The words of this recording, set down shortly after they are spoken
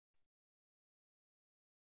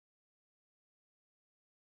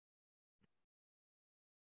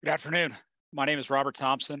Good afternoon. My name is Robert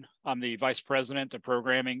Thompson. I'm the Vice President of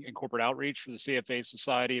Programming and Corporate Outreach for the CFA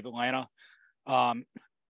Society of Atlanta.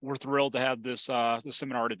 We're thrilled to have this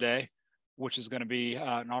seminar today, which is going to be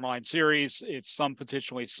an online series. It's some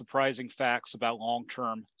potentially surprising facts about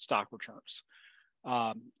long-term stock returns.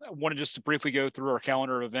 I wanted just to briefly go through our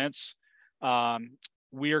calendar of events.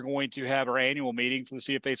 We are going to have our annual meeting for the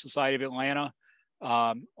CFA Society of Atlanta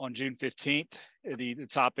on June 15th. The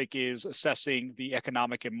topic is assessing the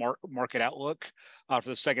economic and market outlook for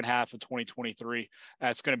the second half of 2023.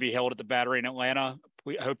 It's going to be held at the Battery in Atlanta.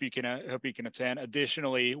 I hope you can attend.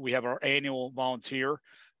 Additionally, we have our annual volunteer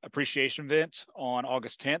appreciation event on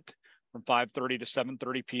August 10th from 5:30 to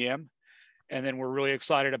 7:30 p.m. And then we're really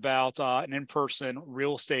excited about an in-person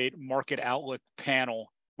real estate market outlook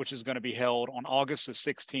panel, which is going to be held on August the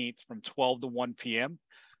 16th from 12 to 1 p.m.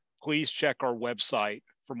 Please check our website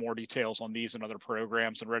for more details on these and other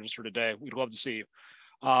programs and register today. We'd love to see you.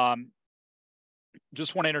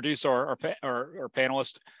 Just want to introduce our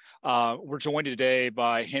panelists. We're joined today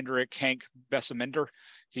by Hendrik Bessembinder.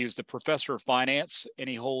 He is the professor of finance, and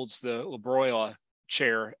he holds the Labroia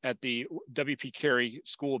chair at the W.P. Carey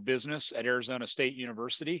School of Business at Arizona State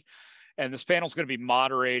University. And this panel is going to be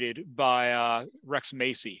moderated by Rex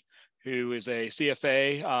Macy, who is a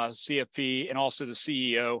CFA, CFP, and also the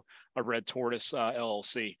CEO of Red Tortoise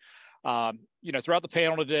LLC. Throughout the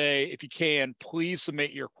panel today, if you can, please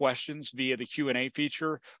submit your questions via the Q&A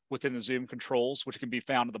feature within the Zoom controls, which can be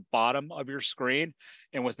found at the bottom of your screen.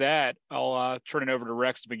 And with that, I'll turn it over to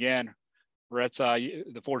Rex to begin. Rex,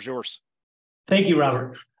 the floor is yours. Thank you,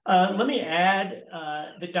 Robert. Let me add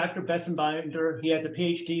that Dr. Bessembinder, he has a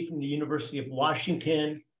PhD from the University of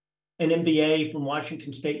Washington, an MBA from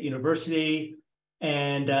Washington State University,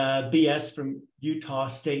 and BS from Utah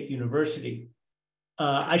State University.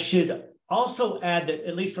 I should also add that,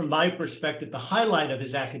 at least from my perspective, the highlight of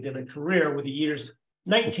his academic career were the years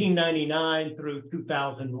 1999 through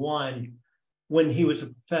 2001, when he was a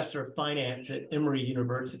professor of finance at Emory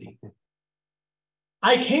University.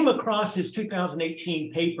 I came across his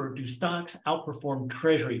 2018 paper, Do Stocks Outperform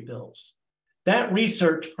Treasury Bills? That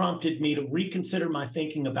research prompted me to reconsider my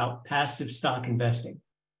thinking about passive stock investing.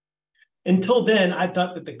 Until then, I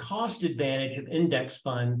thought that the cost advantage of index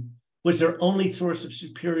fund was their only source of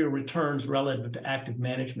superior returns relative to active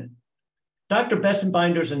management. Dr.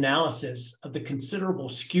 Bessembinder's analysis of the considerable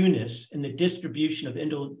skewness in the distribution of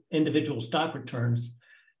individual stock returns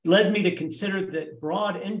led me to consider that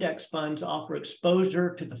broad index funds offer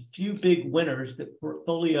exposure to the few big winners that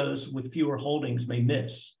portfolios with fewer holdings may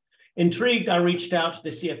miss. Intrigued, I reached out to the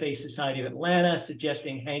CFA Society of Atlanta,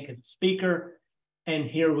 suggesting Hank as a speaker, and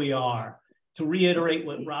here we are. To reiterate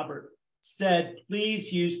what Robert said,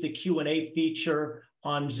 please use the Q&A feature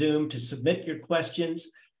on Zoom to submit your questions.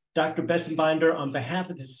 Dr. Bessembinder, on behalf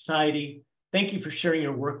of the Society, thank you for sharing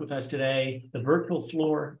your work with us today. The virtual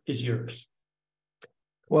floor is yours.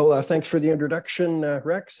 Well, thanks for the introduction,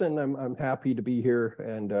 Rex, and I'm happy to be here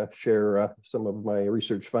and share some of my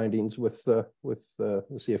research findings with the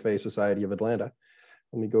CFA Society of Atlanta.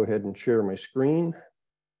 Let me go ahead and share my screen.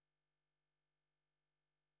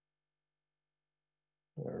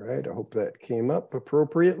 All right, I hope that came up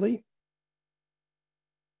appropriately.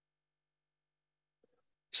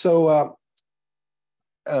 So,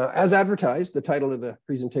 as advertised, the title of the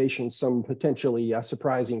presentation, some potentially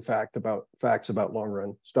surprising facts about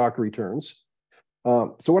long-run stock returns.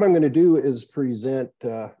 So what I'm going to do is present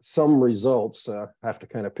some results. I have to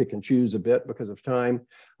kind of pick and choose a bit because of time.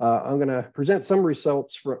 I'm going to present some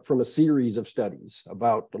results from a series of studies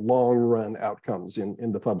about the long-run outcomes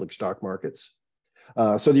in the public stock markets.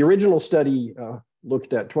 So the original study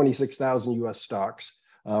looked at 26,000 US stocks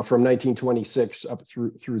from 1926 up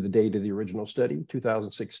through the date of the original study,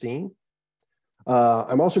 2016.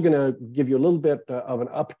 I'm also going to give you a little bit of an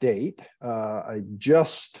update. I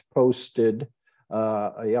just posted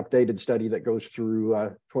an updated study that goes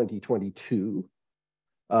through 2022.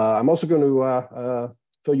 I'm also going to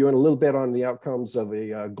fill you in a little bit on the outcomes of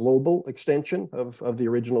a global extension of the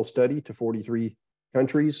original study to 43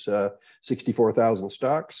 countries, 64,000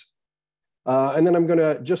 stocks. And then I'm going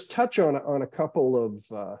to just touch on a couple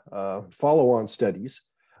of follow-on studies.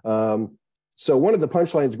 So one of the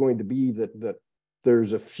punchlines is going to be that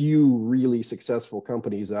there's a few really successful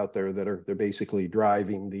companies out there that they're basically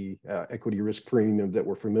driving the equity risk premium that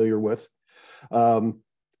we're familiar with. And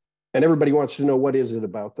everybody wants to know, what is it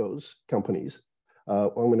about those companies?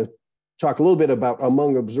 I'm going to talk a little bit about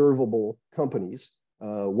among observable companies.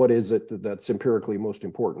 What is it that's empirically most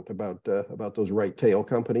important about those right tail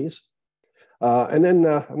companies? And then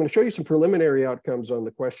I'm going to show you some preliminary outcomes on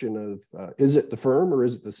the question of, is it the firm or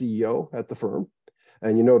is it the CEO at the firm?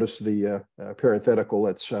 And you notice the parenthetical,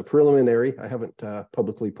 that's preliminary. I haven't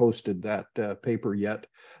publicly posted that paper yet.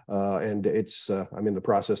 And I'm in the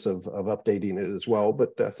process of updating it as well,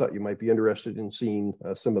 but I thought you might be interested in seeing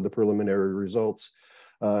some of the preliminary results.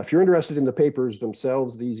 If you're interested in the papers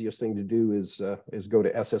themselves, the easiest thing to do is go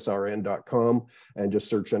to ssrn.com and just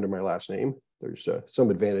search under my last name. There's some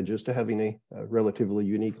advantages to having a relatively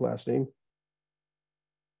unique last name.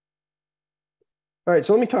 All right,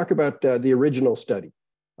 so let me talk about the original study.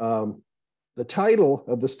 The title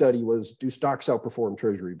of the study was, "Do Stocks Outperform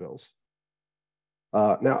Treasury Bills?"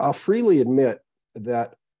 Now, I'll freely admit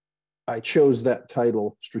that I chose that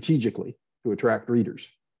title strategically to attract readers.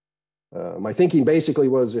 My thinking basically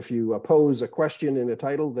was, if you pose a question in a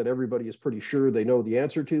title that everybody is pretty sure they know the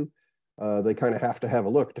answer to, they kind of have to have a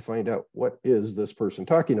look to find out, what is this person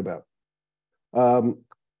talking about?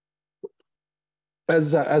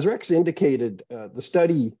 As Rex indicated, the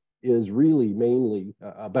study is really mainly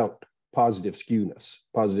about positive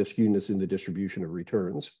skewness in the distribution of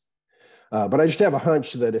returns. But I just have a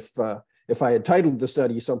hunch that if I had titled the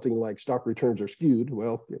study something like "Stock Returns Are Skewed,"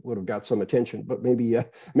 well, it would have got some attention, but maybe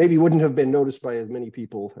wouldn't have been noticed by as many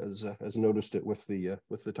people as noticed it with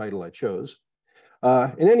the title I chose.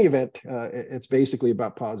 In any event, it's basically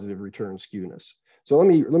about positive return skewness. So let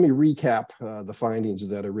me recap the findings of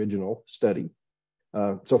that original study.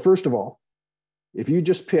 So first of all, if you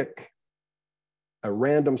just pick a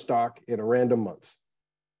random stock in a random month,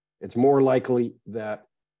 it's more likely that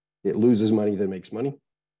it loses money than makes money.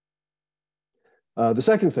 The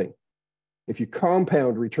second thing, if you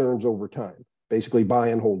compound returns over time, basically buy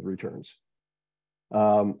and hold returns.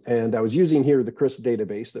 And I was using here the CRISP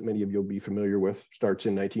database that many of you will be familiar with, starts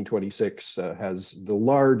in 1926, has the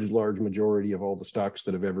large majority of all the stocks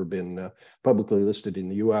that have ever been publicly listed in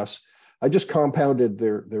the US. I just compounded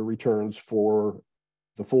their returns for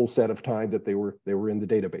the full set of time that they were in the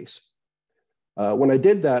database. When I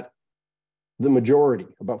did that, the majority,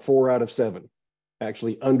 about 4 out of 7,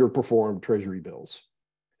 actually underperformed Treasury bills.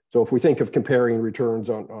 So if we think of comparing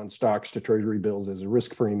returns on stocks to Treasury bills as a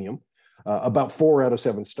risk premium, about 4 out of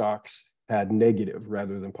 7 stocks had negative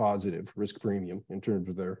rather than positive risk premium in terms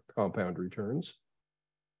of their compound returns.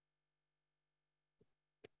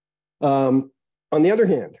 On the other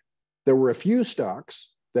hand, there were a few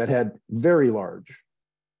stocks that had very large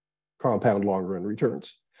compound long-run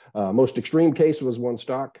returns. Most extreme case was one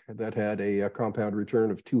stock that had a compound return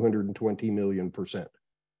of 220 million%.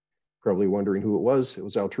 Probably wondering who it was. It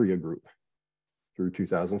was Altria Group through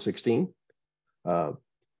 2016.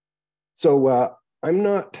 So I'm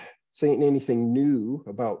not saying anything new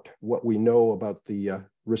about what we know about the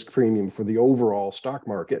risk premium for the overall stock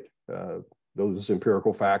market. Those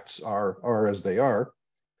empirical facts are as they are.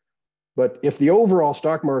 But if the overall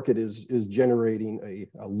stock market is generating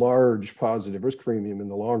a large positive risk premium in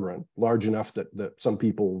the long run, large enough that some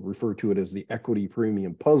people refer to it as the equity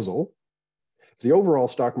premium puzzle, if the overall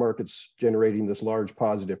stock market's generating this large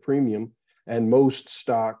positive premium and most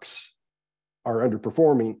stocks are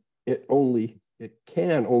underperforming, it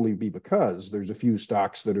can only be because there's a few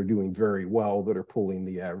stocks that are doing very well that are pulling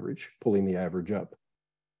the average up.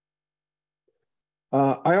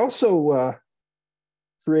 I also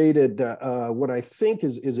created what I think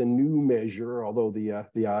is a new measure, although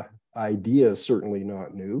the idea is certainly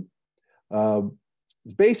not new.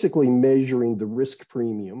 Basically measuring the risk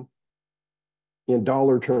premium in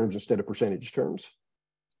dollar terms instead of percentage terms.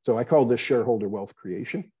 So I call this shareholder wealth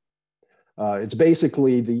creation. It's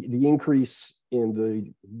basically the increase in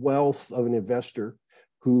the wealth of an investor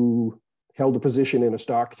who held a position in a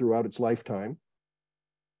stock throughout its lifetime,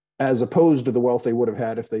 as opposed to the wealth they would have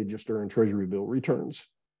had if they just earned Treasury bill returns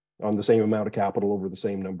on the same amount of capital over the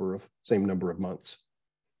same number of months.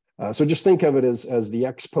 So just think of it as the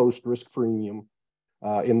ex post risk premium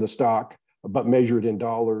in the stock, but measured in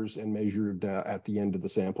dollars and measured at the end of the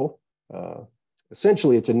sample.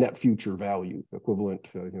 Essentially, it's a net future value equivalent,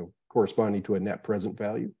 corresponding to a net present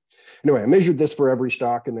value. Anyway, I measured this for every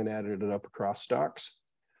stock and then added it up across stocks.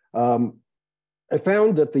 I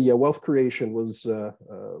found that the wealth creation was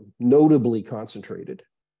notably concentrated.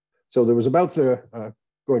 So there was about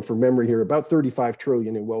going from memory here, about 35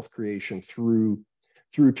 trillion in wealth creation through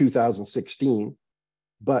 2016,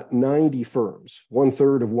 but 90 firms,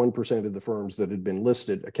 1/3 of 1% of the firms that had been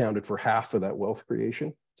listed accounted for half of that wealth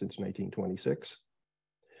creation since 1926.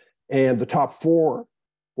 And the top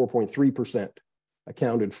 4.3%,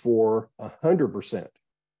 accounted for 100%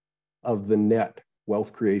 of the net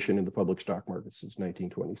wealth creation in the public stock market since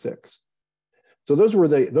 1926. So those were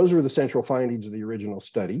the central findings of the original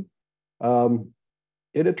study.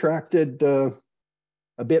 It attracted a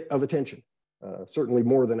bit of attention. certainly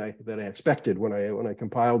more than I expected when I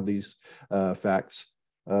compiled these facts.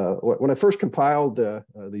 When I first compiled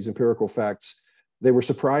these empirical facts, they were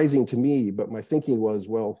surprising to me, but my thinking was,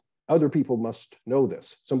 well, other people must know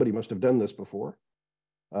this. Somebody must have done this before.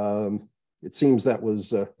 It seems that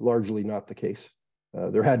was largely not the case.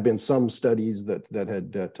 There had been some studies that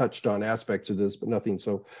had touched on aspects of this, but nothing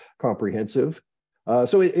so comprehensive.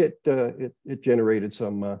 So it generated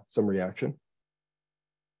some reaction.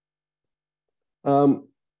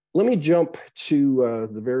 Let me jump to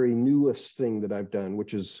the very newest thing that I've done,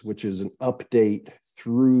 which is an update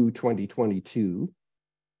through 2022.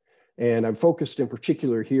 And I'm focused in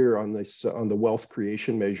particular here on the wealth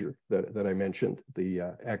creation measure that I mentioned,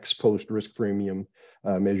 the X post risk premium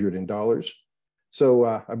measured in dollars. So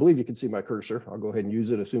I believe you can see my cursor. I'll go ahead and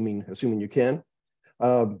use it, assuming you can.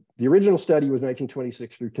 The original study was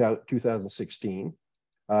 1926 through 2016.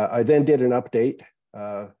 I then did an update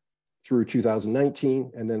through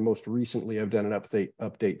 2019, and then most recently I've done an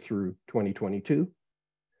update through 2022.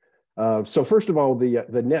 So first of all,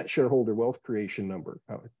 the net shareholder wealth creation number.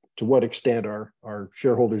 To what extent are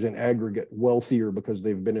shareholders in aggregate wealthier because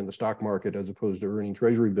they've been in the stock market as opposed to earning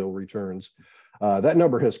treasury bill returns? That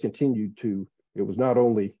number has continued to, it was not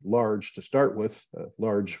only large to start with,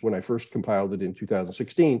 large when I first compiled it in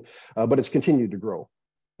 2016, but it's continued to grow.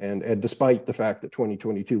 And despite the fact that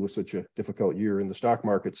 2022 was such a difficult year in the stock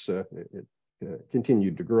markets, it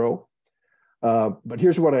continued to grow. But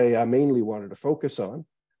here's what I mainly wanted to focus on,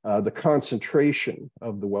 the concentration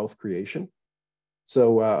of the wealth creation.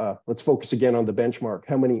 So let's focus again on the benchmark.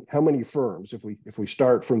 How many firms, if we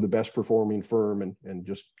start from the best performing firm and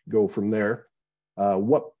just go from there,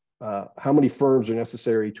 how many firms are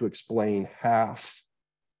necessary to explain half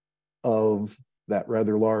of that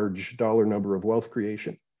rather large dollar number of wealth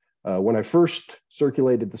creation? When I first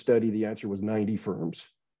circulated the study, the answer was 90 firms.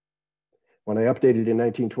 When I updated in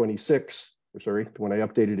 1926, when I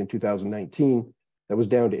updated in 2019, that was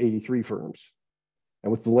down to 83 firms.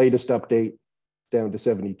 And with the latest update, down to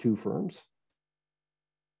 72 firms.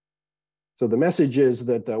 So the message is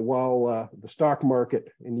that while the stock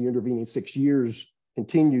market in the intervening 6 years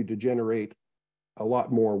continued to generate a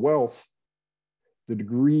lot more wealth, the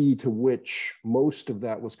degree to which most of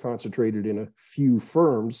that was concentrated in a few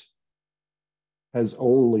firms has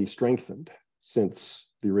only strengthened since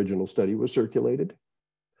the original study was circulated.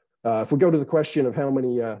 If we go to the question of how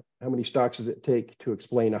many stocks does it take to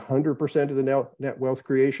explain 100% of the net wealth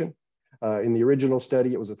creation, in the original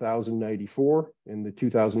study, it was 1,094. In the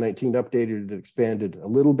 2019 updated, it expanded a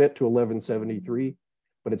little bit to 1,173,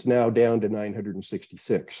 but it's now down to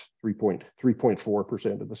 966,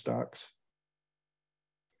 3.4% of the stocks.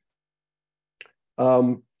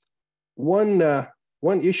 One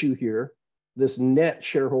issue here, this net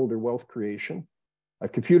shareholder wealth creation.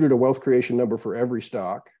 I've computed a wealth creation number for every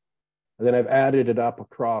stock, and then I've added it up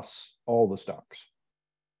across all the stocks.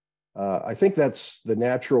 I think that's the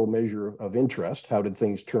natural measure of interest. How did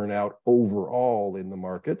things turn out overall in the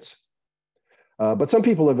markets? But some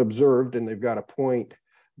people have observed, and they've got a point,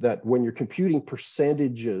 that when you're computing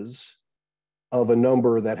percentages of a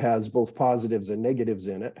number that has both positives and negatives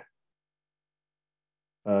in it,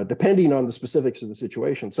 depending on the specifics of the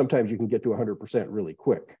situation, sometimes you can get to 100% really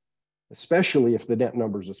quick, especially if the net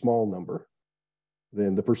number is a small number.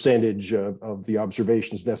 Then the percentage of the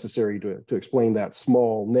observations necessary to explain that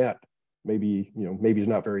small net maybe is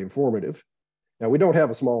not very informative. Now, we don't have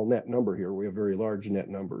a small net number here. We have very large net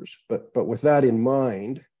numbers. But with that in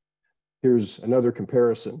mind, here's another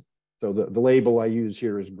comparison. So the label I use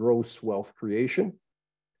here is gross wealth creation.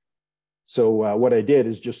 So what I did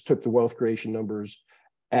is just took the wealth creation numbers,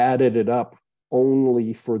 added it up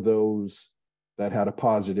only for those that had a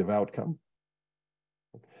positive outcome.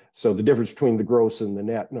 So the difference between the gross and the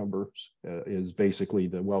net numbers is basically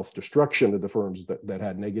the wealth destruction of the firms that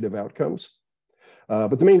had negative outcomes.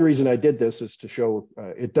 But the main reason I did this is to show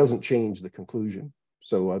it doesn't change the conclusion.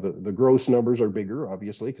 So the gross numbers are bigger,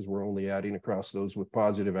 obviously, because we're only adding across those with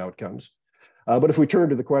positive outcomes. But if we turn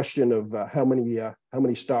to the question of how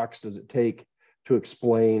many stocks does it take to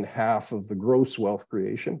explain half of the gross wealth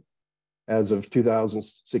creation? As of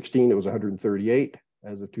 2016, it was 138.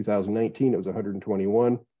 As of 2019, it was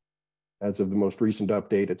 121. As of the most recent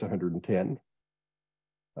update, it's 110.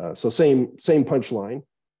 So same punchline.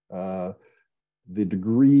 The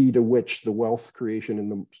degree to which the wealth creation in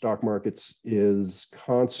the stock markets is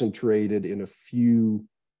concentrated in a few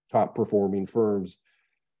top performing firms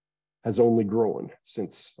has only grown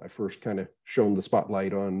since I first kind of shone the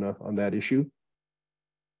spotlight on that issue.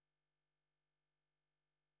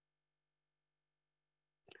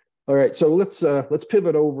 All right, so let's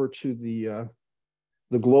pivot over to the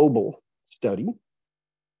global study.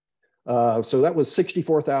 So that was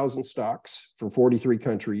 64,000 stocks from 43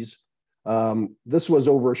 countries. This was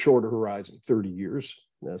over a shorter horizon, 30 years.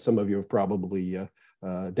 Some of you have probably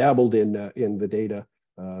dabbled in the data.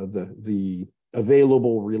 The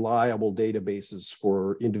available, reliable databases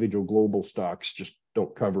for individual global stocks just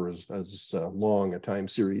don't cover as long a time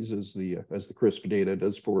series as the CRISP data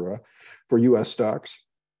does for U.S. stocks.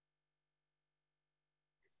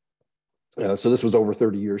 So this was over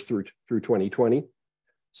 30 years through 2020.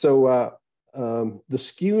 So the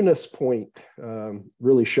skewness point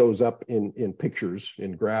really shows up in pictures,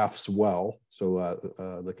 in graphs well. So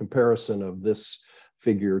the comparison of this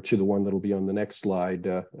figure to the one that'll be on the next slide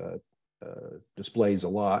displays a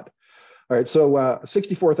lot. All right, so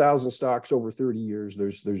 64,000 stocks over 30 years.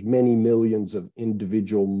 There's many millions of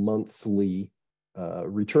individual monthly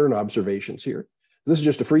return observations here. This is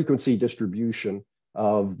just a frequency distribution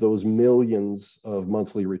of those millions of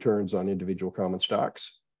monthly returns on individual common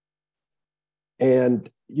stocks. And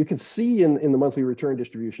you can see in the monthly return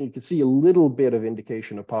distribution, you can see a little bit of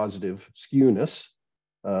indication of positive skewness.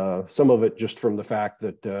 Some of it just from the fact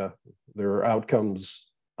that there are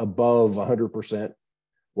outcomes above 100%,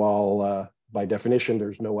 while by definition,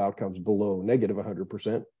 there's no outcomes below negative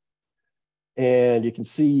 100%. And you can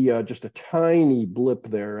see just a tiny blip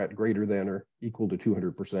there at greater than or equal to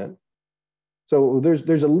 200%. So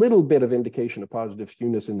there's a little bit of indication of positive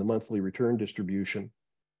skewness in the monthly return distribution.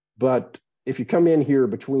 But if you come in here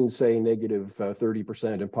between, say, negative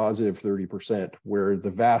 30% and positive 30%, where the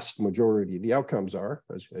vast majority of the outcomes are,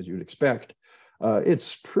 as you'd expect,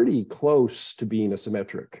 it's pretty close to being a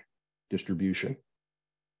symmetric distribution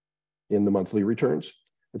in the monthly returns.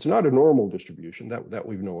 It's not a normal distribution that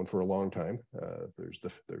we've known for a long time. There's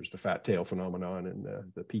the fat tail phenomenon and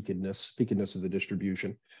the peakedness of the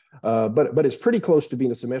distribution, but it's pretty close to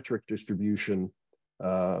being a symmetric distribution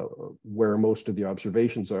where most of the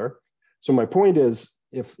observations are. So my point is,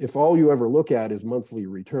 if all you ever look at is monthly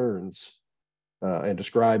returns and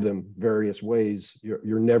describe them various ways,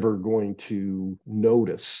 you're never going to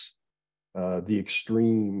notice the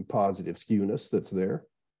extreme positive skewness that's there.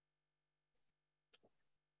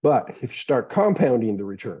 But if you start compounding the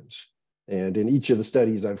returns, and in each of the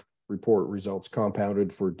studies I've report results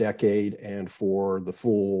compounded for decade and for the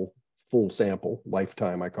full sample,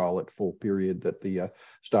 lifetime I call it, full period that the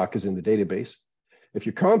stock is in the database. If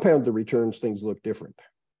you compound the returns, things look different.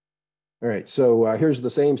 All right, so here's the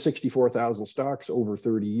same 64,000 stocks over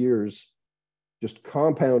 30 years, just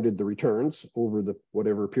compounded the returns over the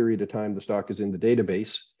whatever period of time the stock is in the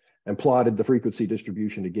database and plotted the frequency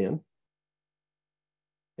distribution again.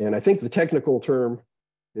 And I think the technical term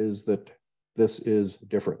is that this is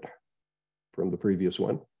different from the previous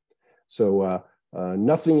one. So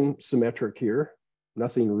nothing symmetric here,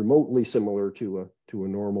 nothing remotely similar to a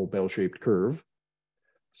normal bell-shaped curve.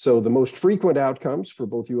 So the most frequent outcomes for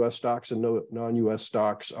both US stocks and non-US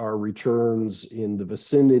stocks are returns in the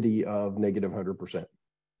vicinity of negative 100%.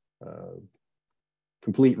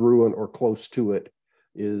 Complete ruin or close to it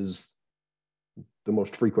is the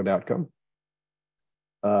most frequent outcome.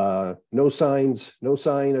 No sign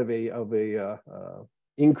of a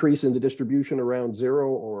increase in the distribution around zero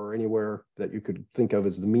or anywhere that you could think of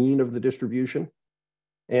as the mean of the distribution.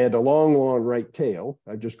 And a long right tail.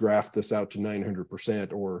 I've just graphed this out to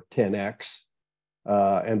 900% or 10x.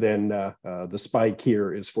 And then the spike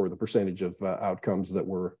here is for the percentage of outcomes that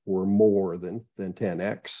were more than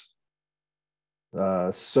 10x.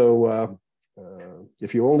 So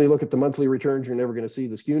if you only look at the monthly returns, you're never going to see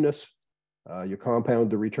the skewness. You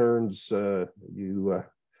compound the returns, you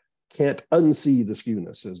can't unsee the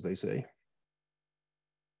skewness, as they say.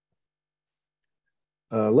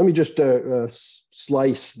 Let me just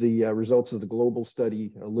slice the results of the global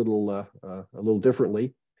study a little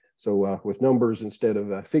differently. So with numbers instead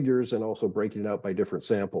of figures, and also breaking it out by different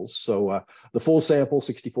samples. So the full sample,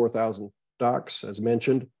 64,000 stocks, as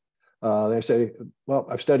mentioned. They say, well,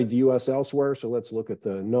 I've studied the US elsewhere, so let's look at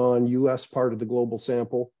the non-US part of the global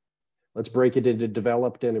sample. Let's break it into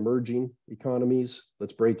developed and emerging economies.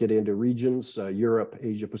 Let's break it into regions, Europe,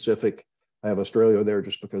 Asia Pacific. I have Australia there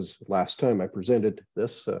just because last time I presented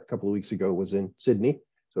this a couple of weeks ago was in Sydney,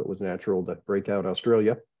 so it was natural to break out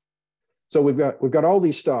Australia. So we've got all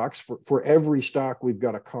these stocks. For every stock, we've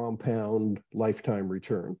got a compound lifetime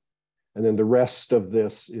return. And then the rest of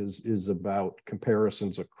this is about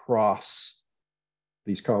comparisons across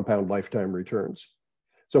these compound lifetime returns.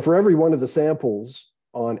 So for every one of the samples,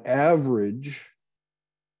 on average,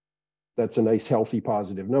 that's a nice, healthy,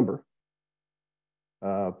 positive number.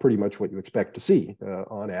 Pretty much what you expect to see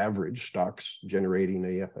on average, stocks generating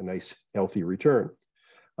a nice, healthy return.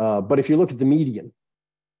 But if you look at the median,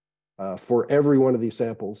 For every one of these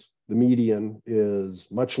samples, the median is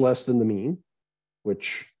much less than the mean,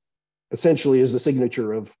 which essentially is the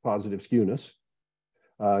signature of positive skewness.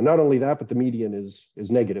 Not only that, but the median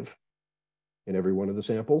is negative in every one of the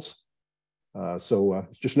samples. So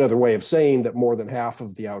it's just another way of saying that more than half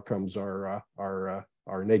of the outcomes are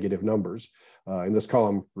negative numbers. In this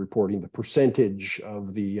column, reporting the percentage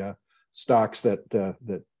of the stocks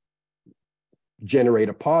that generate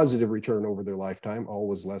a positive return over their lifetime,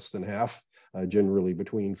 always less than half, generally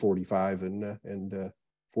between 45 and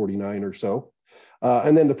 49 or so.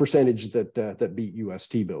 And then the percentage that beat US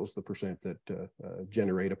T-bills, the percent that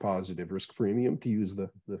generate a positive risk premium, to use the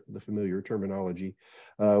familiar terminology,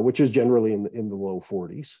 which is generally in the low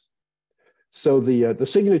 40s. So the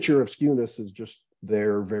signature of skewness is just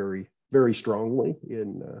there very, very strongly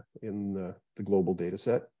in the global data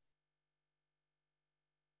set.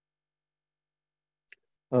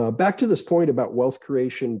 Back to this point about wealth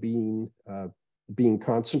creation being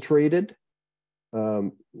concentrated.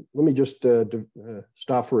 Let me just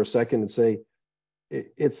stop for a second and say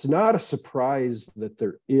it's not a surprise that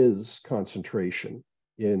there is concentration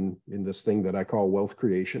in this thing that I call wealth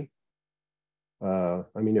creation. I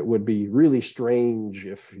mean, it would be really strange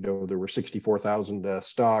if there were 64,000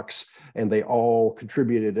 stocks and they all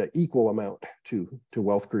contributed an equal amount to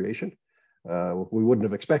wealth creation. We wouldn't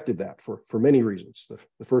have expected that for many reasons.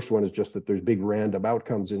 The first one is just that there's big random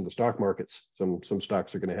outcomes in the stock markets. Some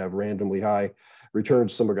stocks are going to have randomly high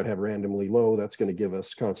returns. Some are going to have randomly low. That's going to give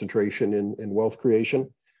us concentration in wealth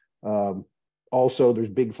creation. Also, there's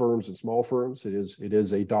big firms and small firms. It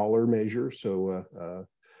is a dollar measure. So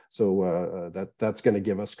that's going to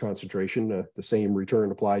give us concentration. The same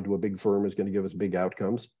return applied to a big firm is going to give us big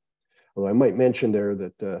outcomes. Although I might mention there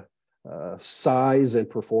that size and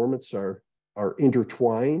performance are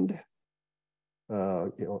intertwined.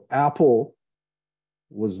 Apple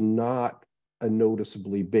was not a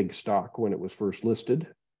noticeably big stock when it was first listed.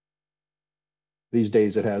 These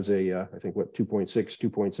days it has I think 2.6,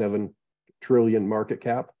 2.7 trillion market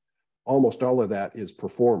cap. Almost all of that is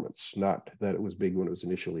performance, not that it was big when it was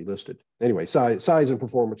initially listed. Anyway, size and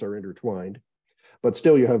performance are intertwined, but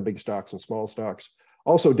still you have big stocks and small stocks.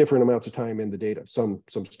 Also, different amounts of time in the data. Some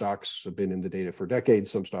stocks have been in the data for decades.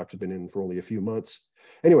 Some stocks have been in for only a few months.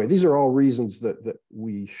 Anyway, these are all reasons that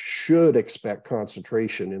we should expect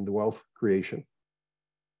concentration in the wealth creation.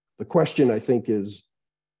 The question, I think, is,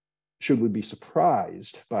 should we be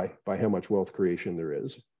surprised by how much wealth creation there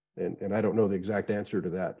is? And I don't know the exact answer to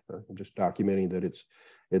that. I'm just documenting that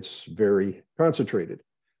it's very concentrated.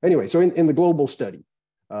 Anyway, so in the global study,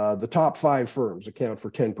 the top 5 firms account for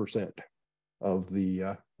 10% of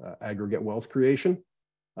the aggregate wealth creation.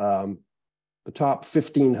 The top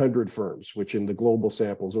 1,500 firms, which in the global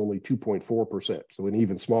sample is only 2.4%, so an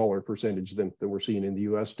even smaller percentage than we're seeing in the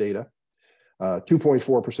US data.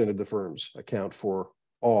 2.4% of the firms account for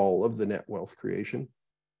all of the net wealth creation.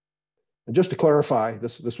 And just to clarify,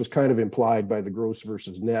 this was kind of implied by the gross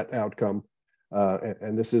versus net outcome,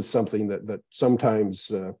 and this is something that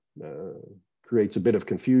sometimes creates a bit of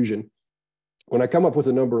confusion. When I come up with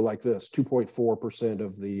a number like this, 2.4%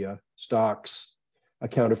 of the stocks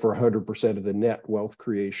accounted for 100% of the net wealth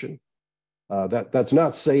creation. That's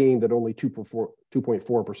not saying that only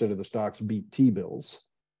 2.4% of the stocks beat T-bills.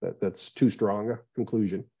 That's too strong a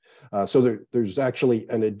conclusion. So there's actually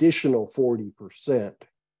an additional 40%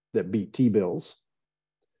 that beat T-bills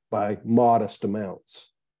by modest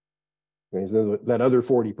amounts. Okay, so that other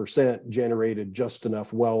 40% generated just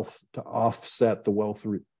enough wealth to offset the wealth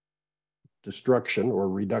destruction or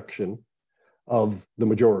reduction of the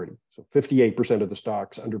majority. So 58% of the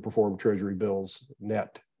stocks underperformed Treasury bills,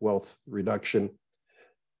 net wealth reduction.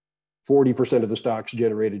 40% of the stocks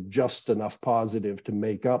generated just enough positive to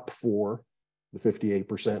make up for the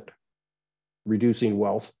 58% reducing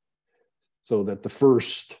wealth, so that the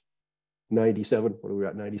first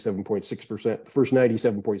 97.6%, the first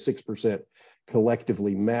 97.6%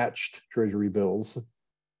 collectively matched Treasury bills.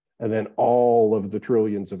 And then all of the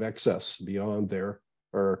trillions of excess beyond there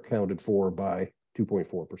are accounted for by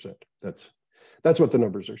 2.4%. That's what the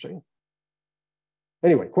numbers are saying.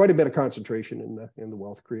 Anyway, quite a bit of concentration in the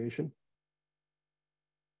wealth creation.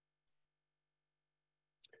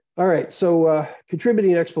 All right, so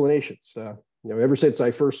contributing explanations. Ever since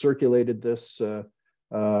I first circulated this,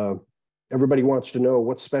 everybody wants to know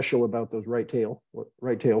what's special about those right tail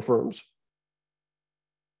firms.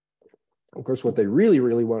 Of course, what they really,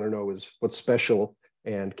 really want to know is what's special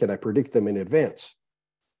and can I predict them in advance?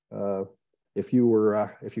 If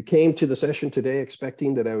you came to the session today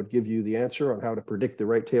expecting that I would give you the answer on how to predict the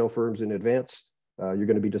right tail firms in advance, you're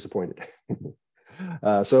going to be disappointed.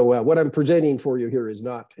 So what I'm presenting for you here is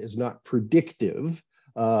not predictive,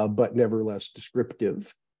 but nevertheless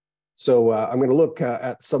descriptive. So I'm going to look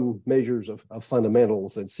at some measures of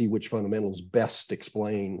fundamentals and see which fundamentals best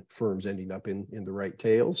explain firms ending up in the right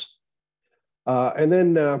tails. And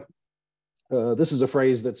then this is a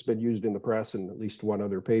phrase that's been used in the press in at least one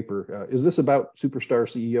other paper. Is this about superstar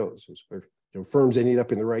CEOs? Firms ending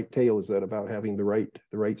up in the right tail, is that about having the right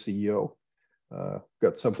CEO?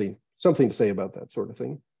 Got something to say about that sort of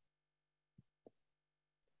thing.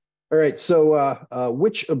 All right, so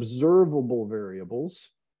which observable variables?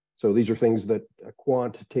 So these are things that a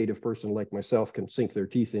quantitative person like myself can sink their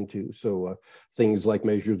teeth into. So things like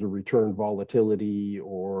measures of return volatility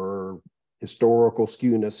or historical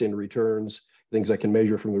skewness in returns, things I can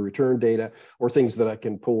measure from the return data, or things that I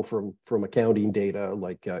can pull from accounting data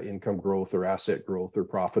like income growth or asset growth or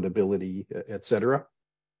profitability, et cetera.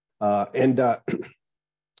 I had done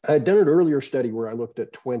an earlier study where I looked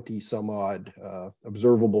at 20 some odd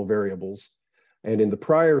observable variables. And in the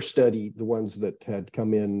prior study, the ones that had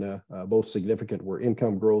come in both significant were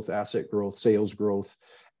income growth, asset growth, sales growth,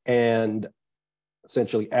 and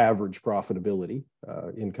essentially average profitability,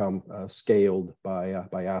 income scaled by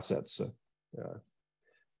assets.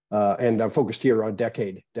 And I'm focused here on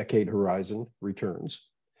decade horizon returns.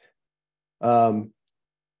 I'm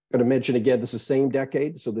going to mention again, this is same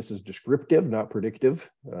decade, so this is descriptive, not predictive.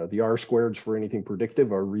 The R-squareds for anything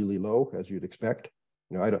predictive are really low, as you'd expect.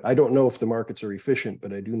 I don't know if the markets are efficient,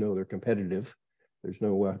 but I do know they're competitive. There's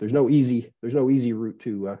no easy route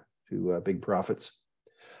to big profits.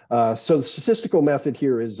 So the statistical method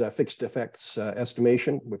here is fixed effects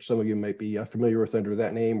estimation, which some of you might be familiar with under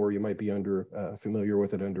that name, or you might be familiar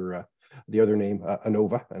with it under the other name,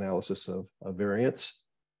 ANOVA, analysis of variance.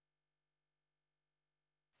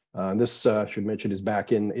 And this should mention is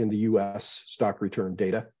back in the U.S. stock return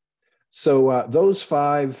data. So those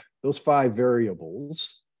five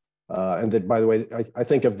variables, and that, by the way, I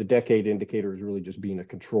think of the decade indicator as really just being a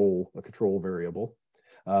control variable.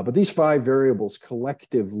 But these five variables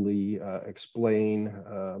collectively explain.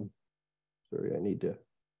 Sorry, I need to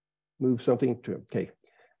move something to. Okay,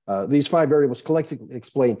 these five variables collectively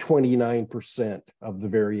explain 29% of the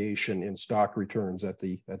variation in stock returns at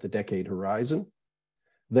the decade horizon.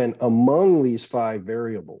 Then among these five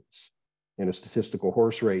variables in a statistical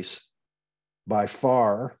horse race, by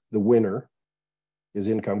far the winner is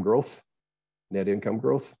income growth, net income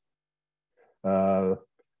growth. The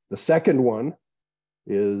second one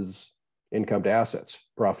is income to assets,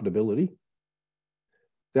 profitability.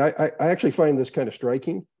 I actually find this kind of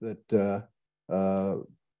striking that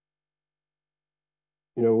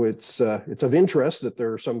it's of interest that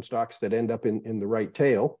there are some stocks that end up in the right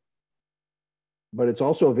tail. But it's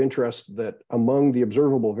also of interest that among the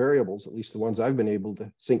observable variables, at least the ones I've been able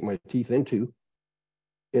to sink my teeth into,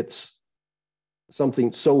 it's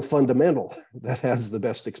something so fundamental that has the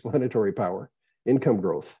best explanatory power, income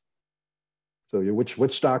growth. So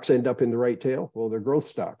which stocks end up in the right tail? Well, they're growth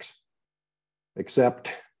stocks,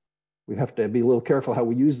 except we have to be a little careful how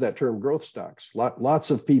we use that term growth stocks.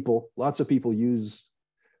 Lots of people use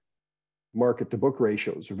market to book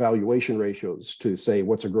ratios or valuation ratios to say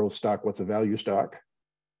what's a growth stock, what's a value stock.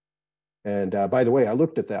 And by the way, I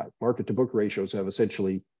looked at that. Market to book ratios at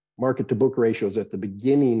the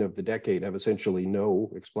beginning of the decade have essentially no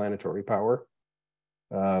explanatory power.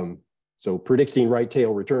 So predicting right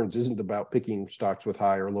tail returns isn't about picking stocks with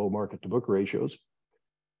high or low market to book ratios.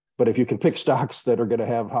 But if you can pick stocks that are going to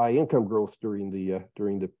have high income growth during the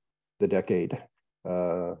decade,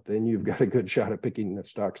 then you've got a good shot at picking the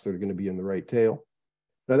stocks that are going to be in the right tail.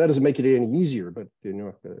 Now that doesn't make it any easier, but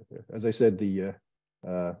as I said, the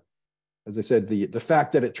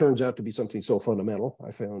fact that it turns out to be something so fundamental,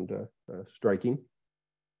 I found striking.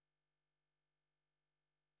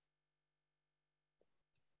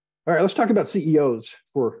 All right, let's talk about CEOs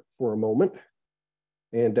for a moment.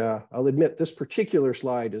 And I'll admit this particular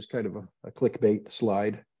slide is kind of a clickbait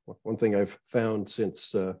slide. One thing I've found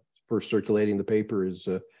since first circulating the paper is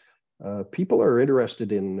people are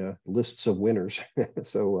interested in lists of winners.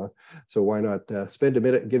 So why not spend a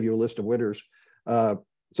minute and give you a list of winners.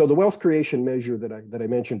 So the wealth creation measure that I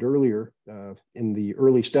mentioned earlier, in the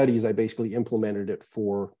early studies, I basically implemented it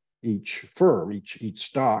for each firm, each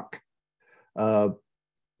stock.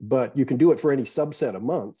 But you can do it for any subset of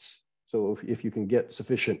months. So if you can get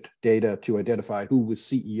sufficient data to identify who was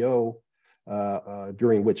CEO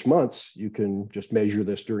during which months, you can just measure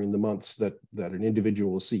this during the months that an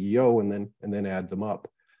individual is CEO and then add them up.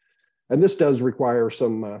 And this does require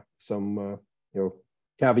some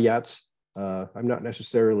caveats. I'm not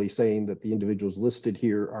necessarily saying that the individuals listed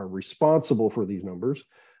here are responsible for these numbers.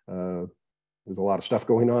 there's a lot of stuff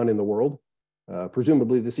going on in the world.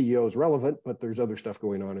 Presumably the CEO is relevant, but there's other stuff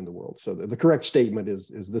going on in the world. So the correct statement is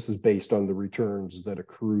this is based on the returns that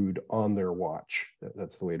accrued on their watch.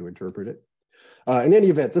 That's the way to interpret it. In any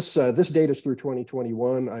event, this data is through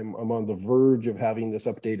 2021. I'm on the verge of having this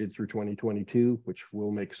updated through 2022, which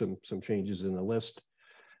will make some changes in the list.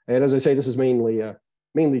 And as I say, this is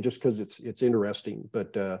mainly just because it's interesting.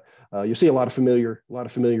 But you see a lot of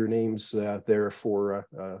familiar names there for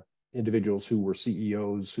individuals who were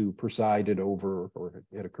CEOs who presided over or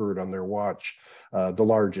had occurred on their watch the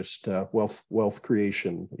largest wealth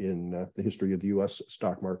creation in the history of the U.S.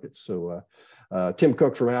 stock market. So Tim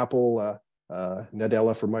Cook from Apple.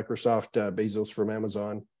 Nadella from Microsoft, Bezos from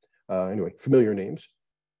Amazon. Anyway, familiar names.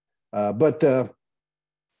 But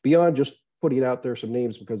beyond just putting out there some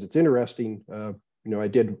names because it's interesting, I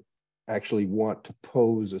did actually want to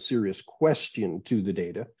pose a serious question to the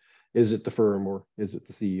data. Is it the firm or is it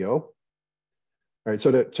the CEO? All right,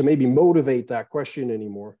 so to maybe motivate that question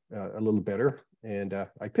anymore a little better, and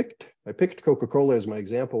I picked Coca-Cola as my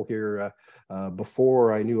example here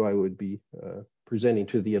before I knew I would be presenting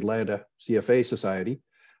to the Atlanta CFA Society,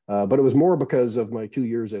 but it was more because of my 2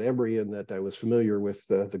 years at Emory and that I was familiar with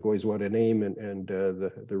the Goizueta name and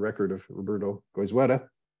the record of Roberto Goizueta.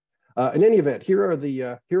 In any event, here are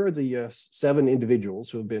the 7 individuals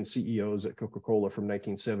who have been CEOs at Coca-Cola from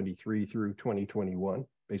 1973 through 2021.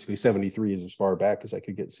 Basically, 73 is as far back as I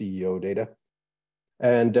could get CEO data.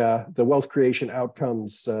 And the wealth creation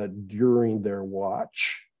outcomes during their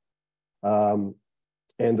watch.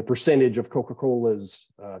 And the percentage of Coca-Cola's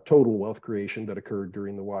total wealth creation that occurred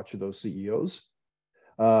during the watch of those CEOs.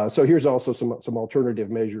 So here's also some alternative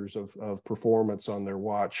measures of performance on their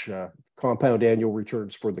watch, compound annual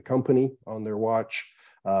returns for the company on their watch,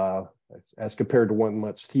 as compared to 1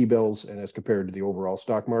 month's T-bills and as compared to the overall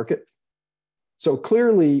stock market. So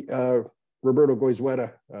clearly, Roberto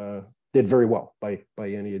Goizueta did very well by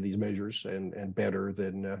any of these measures and better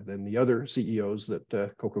than the other CEOs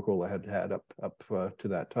that Coca-Cola had up to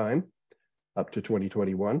that time, up to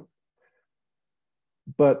 2021.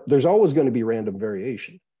 But there's always going to be random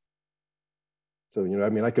variation. So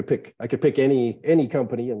I could pick any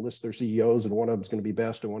company and list their CEOs, and one of them is going to be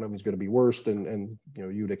best and one of them is going to be worst, and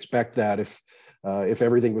you'd expect that if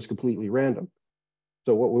everything was completely random.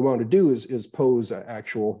 So what we want to do is pose an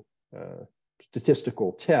actual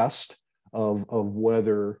statistical test of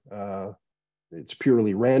whether it's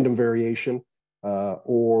purely random variation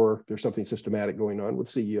or there's something systematic going on with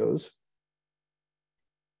CEOs.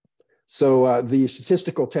 So the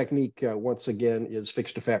statistical technique, once again, is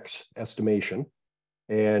fixed effects estimation.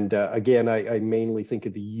 And again, I mainly think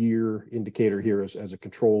of the year indicator here as a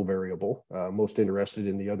control variable. Most interested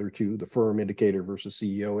in the other two, the firm indicator versus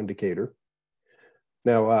CEO indicator.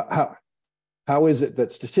 Now, how is it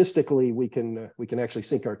that statistically we can actually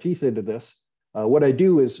sink our teeth into this? What I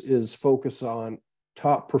do is focus on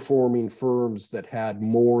top performing firms that had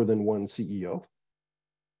more than one CEO.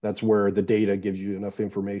 That's where the data gives you enough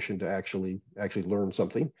information to actually learn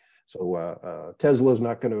something. So Tesla is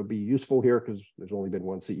not going to be useful here because there's only been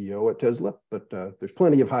one CEO at Tesla, but there's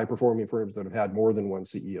plenty of high performing firms that have had more than one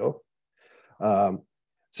CEO.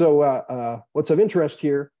 So what's of interest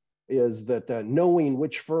here is that knowing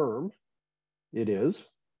which firm it is,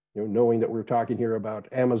 knowing that we're talking here about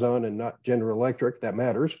Amazon and not General Electric, that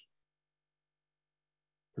matters,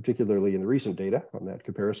 particularly in the recent data on that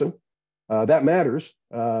comparison. That matters,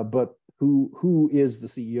 but who is the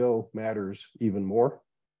CEO matters even more.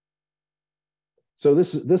 So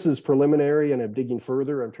this is preliminary, and I'm digging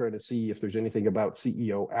further. I'm trying to see if there's anything about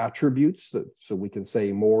CEO attributes so we can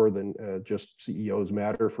say more than just CEOs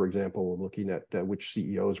matter. For example, looking at which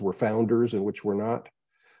CEOs were founders and which were not.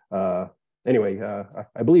 Anyway,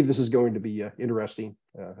 I believe this is going to be interesting.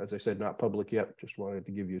 As I said, not public yet. Just wanted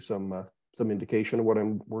to give you some indication of what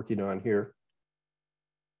I'm working on here.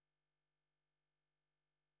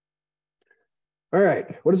 All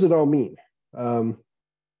right, what does it all mean?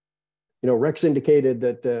 Rex indicated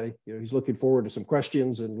that he's looking forward to some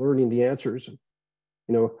questions and learning the answers.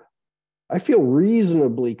 I feel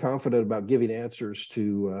reasonably confident about giving answers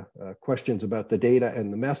to questions about the data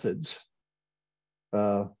and the methods.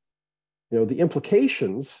 The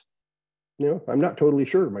implications, I'm not totally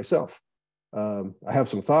sure myself. I have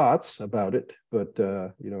some thoughts about it, but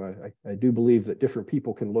I do believe that different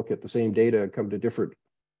people can look at the same data and come to different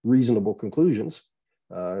reasonable conclusions.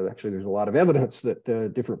 Actually, there's a lot of evidence that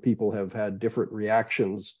different people have had different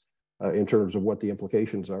reactions in terms of what the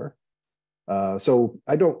implications are. So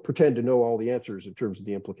I don't pretend to know all the answers in terms of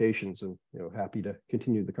the implications, and happy to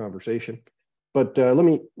continue the conversation. But let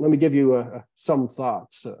me give you some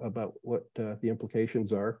thoughts about what the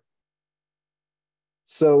implications are.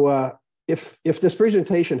 So if this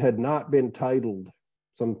presentation had not been titled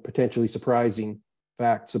some potentially surprising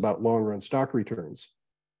facts about long-run stock returns,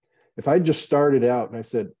 if I just started out and I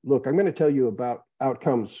said, look, I'm going to tell you about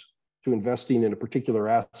outcomes to investing in a particular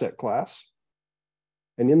asset class.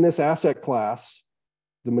 And in this asset class,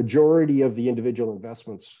 the majority of the individual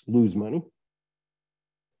investments lose money.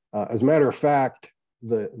 As a matter of fact,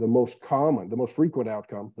 the most common, the most frequent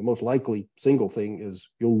outcome, the most likely single thing is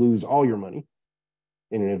you'll lose all your money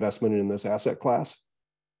in an investment in this asset class.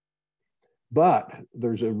 But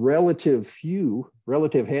there's a relative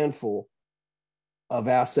handful of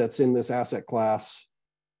assets in this asset class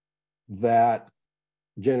that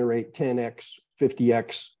generate 10x,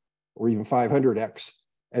 50x, or even 500x.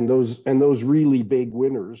 And those really big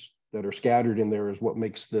winners that are scattered in there is what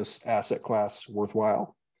makes this asset class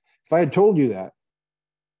worthwhile. If I had told you that,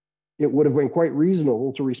 it would have been quite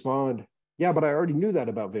reasonable to respond, yeah, but I already knew that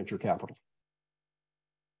about venture capital.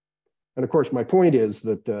 And of course, my point is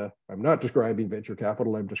that I'm not describing venture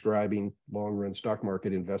capital, I'm describing long-run stock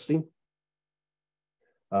market investing.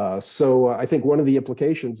 So I think one of the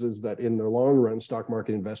implications is that in the long run, stock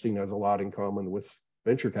market investing has a lot in common with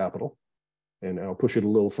venture capital. And I'll push it a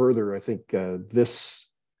little further. I think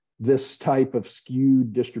this type of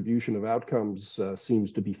skewed distribution of outcomes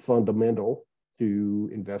seems to be fundamental to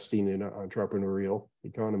investing in an entrepreneurial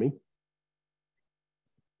economy.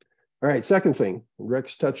 All right, second thing,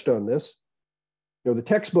 Rex touched on this. You know, the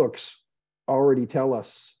textbooks already tell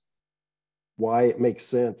us why it makes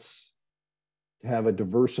sense to have a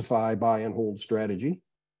diversified buy and hold strategy.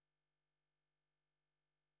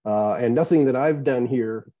 And nothing that I've done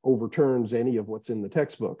here overturns any of what's in the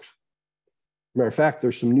textbooks. Matter of fact,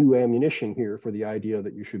 there's some new ammunition here for the idea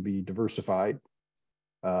that you should be diversified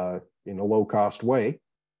in a low-cost way.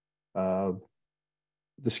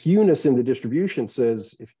 The skewness in the distribution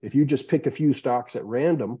says if you just pick a few stocks at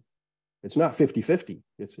random, it's not 50-50.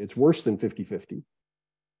 It's worse than 50-50.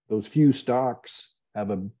 Those few stocks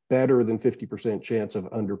have a better than 50% chance of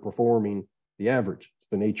underperforming the average. It's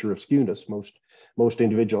the nature of skewness. Most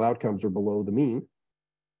individual outcomes are below the mean.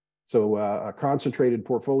 So a concentrated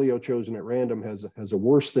portfolio chosen at random has a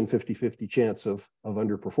worse than 50-50 chance of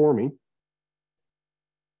underperforming.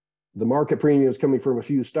 The market premium is coming from a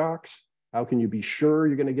few stocks. How can you be sure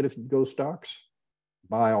you're going to get those stocks?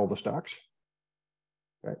 Buy all the stocks.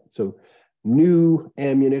 Right. So new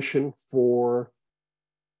ammunition for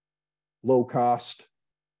low-cost,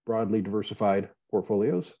 broadly diversified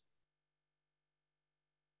portfolios.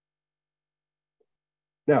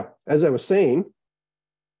 Now, as I was saying,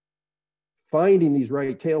 finding these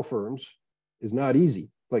right tail firms is not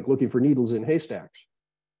easy, like looking for needles in haystacks.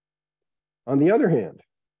 On the other hand,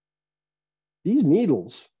 these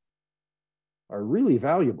needles are really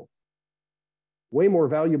valuable, way more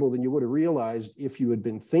valuable than you would have realized if you had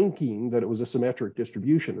been thinking that it was a symmetric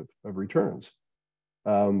distribution of returns.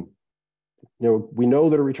 We know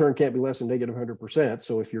that a return can't be less than negative 100%.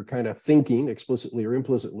 So if you're kind of thinking explicitly or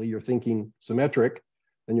implicitly, you're thinking symmetric,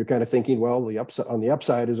 then you're kind of thinking, well, on the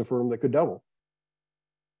upside is a firm that could double.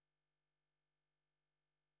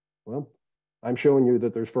 Well, I'm showing you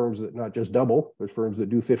that there's firms that not just double, there's firms that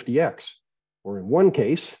do 50x. Or in one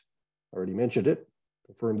case, I already mentioned it,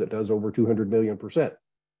 a firm that does over 200 million%.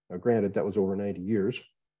 Now, granted, that was over 90 years.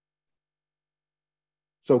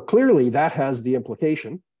 So clearly that has the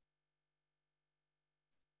implication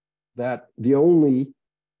that the only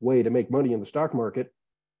way to make money in the stock market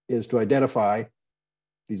is to identify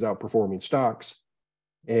these outperforming stocks,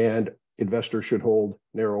 and investors should hold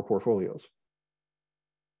narrow portfolios.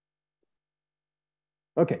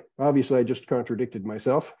 Okay, obviously I just contradicted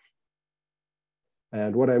myself.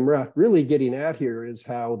 And what I'm really getting at here is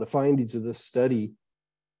how the findings of this study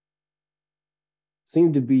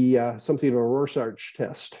seem to be something of a Rorschach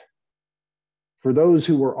test. For those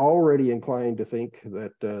who were already inclined to think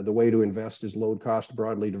that the way to invest is low-cost,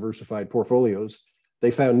 broadly diversified portfolios,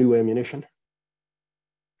 they found new ammunition.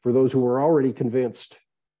 For those who were already convinced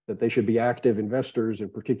that they should be active investors, in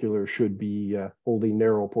particular should be holding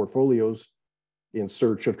narrow portfolios in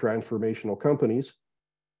search of transformational companies,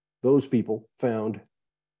 those people found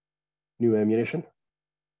new ammunition.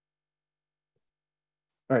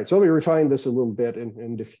 All right, so let me refine this a little bit.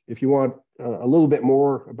 And if you want a little bit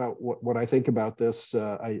more about what I think about this,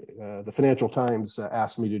 the Financial Times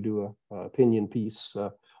asked me to do an opinion piece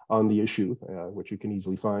on the issue, which you can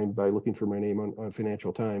easily find by looking for my name on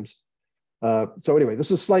Financial Times. So anyway,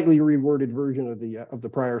 this is a slightly reworded version of the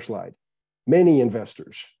prior slide. Many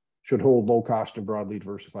investors should hold low-cost and broadly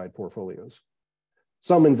diversified portfolios.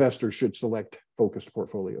 Some investors should select focused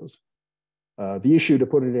portfolios. The issue, to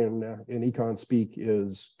put it in econ speak,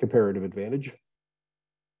 is comparative advantage.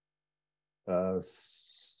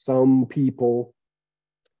 Some people,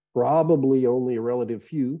 probably only a relative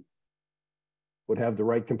few, would have the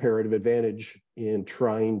right comparative advantage in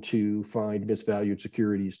trying to find misvalued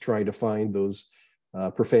securities, trying to find those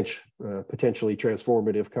potentially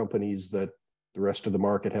transformative companies that the rest of the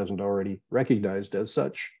market hasn't already recognized as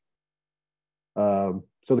such. So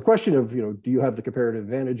the question of, do you have the comparative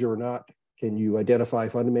advantage or not? Can you identify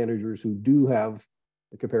fund managers who do have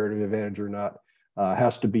the comparative advantage or not?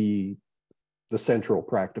 Has to be the central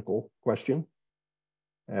practical question.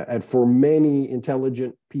 And for many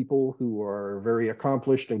intelligent people who are very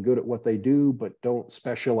accomplished and good at what they do, but don't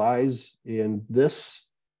specialize in this,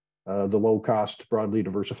 the low-cost, broadly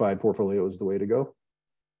diversified portfolio is the way to go.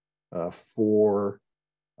 For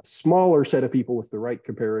a smaller set of people with the right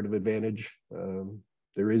comparative advantage,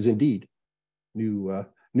 there is indeed new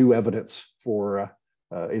evidence for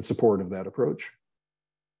in support of that approach.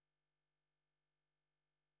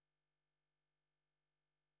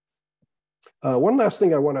 One last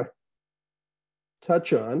thing I want to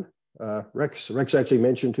touch on, Rex actually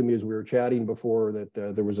mentioned to me as we were chatting before that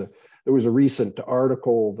there was a recent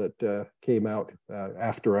article that came out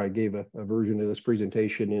after I gave a version of this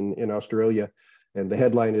presentation in Australia, and the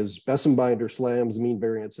headline is "Bessembinder Slams Mean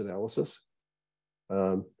Variance Analysis."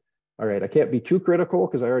 All right, I can't be too critical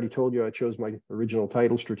because I already told you I chose my original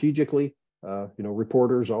title strategically.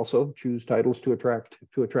 Reporters also choose titles to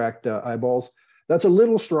attract eyeballs. That's a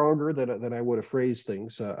little stronger than I would have phrased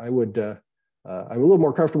things. I'm a little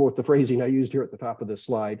more comfortable with the phrasing I used here at the top of this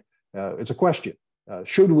slide. It's a question.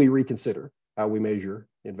 Should we reconsider how we measure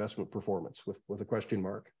investment performance with a question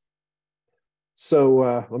mark?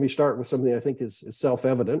 So let me start with something I think is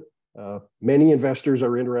self-evident. Many investors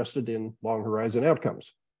are interested in long horizon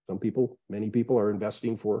outcomes. Many people are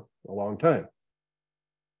investing for a long time.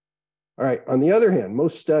 All right, on the other hand,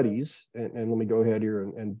 most studies, and let me go ahead here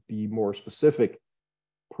and be more specific,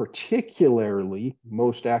 particularly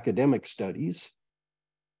most academic studies,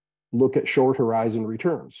 look at short horizon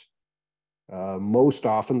returns. Most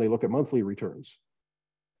often they look at monthly returns.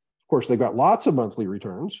 Of course, they've got lots of monthly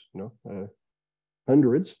returns,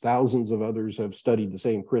 hundreds, thousands of others have studied the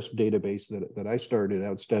same CRISP database that I started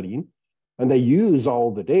out studying, and they use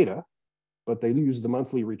all the data, but they use the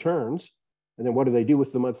monthly returns. And then what do they do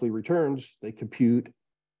with the monthly returns? They compute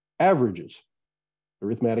averages,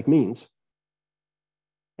 arithmetic means,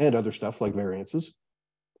 and other stuff like variances.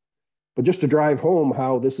 But just to drive home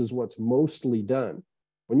how this is what's mostly done,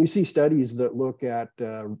 when you see studies that look at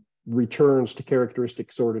returns to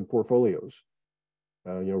characteristic sorted portfolios,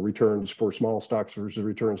 returns for small stocks versus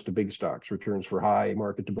returns to big stocks, returns for high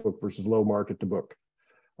market to book versus low market to book,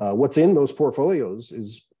 what's in those portfolios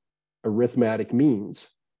is arithmetic means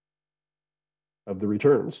of the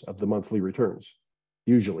returns, of the monthly returns.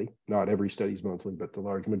 Usually, not every study's monthly, but the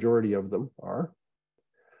large majority of them are.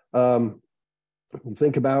 You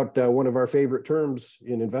think about one of our favorite terms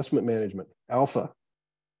in investment management, alpha.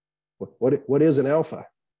 What is an alpha?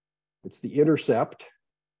 It's the intercept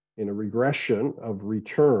in a regression of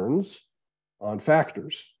returns on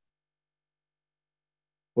factors.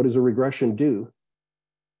 What does a regression do?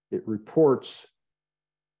 It reports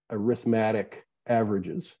arithmetic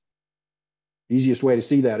averages. Easiest way to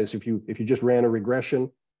see that is if you just ran a regression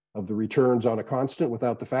of the returns on a constant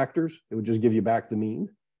without the factors, it would just give you back the mean.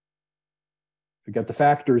 If you got the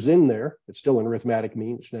factors in there, it's still an arithmetic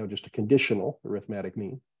mean. It's now just a conditional arithmetic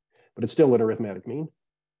mean, but it's still an arithmetic mean.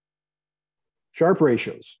 Sharpe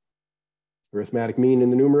ratios, arithmetic mean in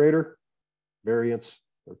the numerator, variance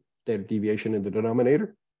or standard deviation in the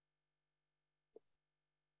denominator.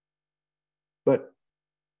 But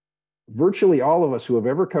virtually all of us who have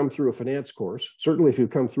ever come through a finance course, certainly if you've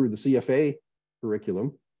come through the CFA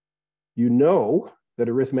curriculum, you know that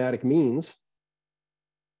arithmetic means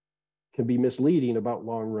can be misleading about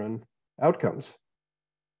long-run outcomes.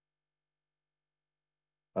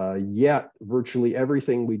 Yet virtually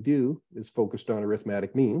everything we do is focused on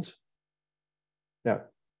arithmetic means. Now,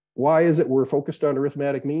 why is it we're focused on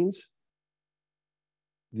arithmetic means?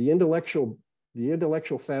 The intellectual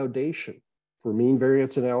foundation for mean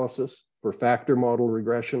variance analysis, for factor model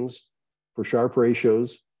regressions, for Sharpe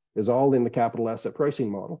ratios is all in the capital asset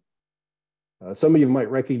pricing model. Some of you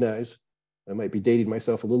might recognize, I might be dating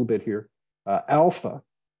myself a little bit here, alpha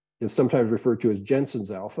is sometimes referred to as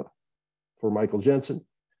Jensen's alpha for Michael Jensen.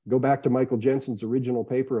 Go back to Michael Jensen's original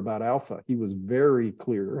paper about alpha. He was very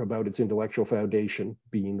clear about its intellectual foundation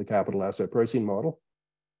being the capital asset pricing model.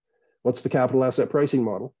 What's the capital asset pricing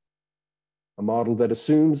model? A model that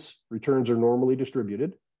assumes returns are normally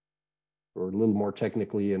distributed, or a little more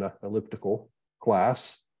technically in an elliptical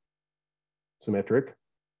class, symmetric.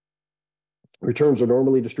 Returns are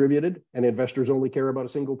normally distributed, and investors only care about a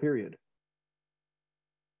single period.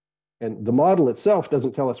 And the model itself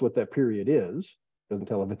doesn't tell us what that period is. Doesn't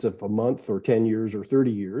tell if it's a month or 10 years or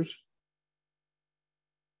 30 years.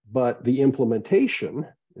 But the implementation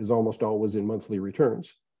is almost always in monthly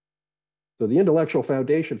returns. So the intellectual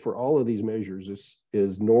foundation for all of these measures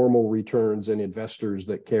is normal returns and investors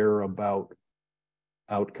that care about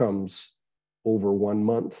outcomes over 1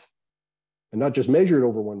 month. And not just measured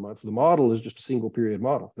over 1 month. The model is just a single period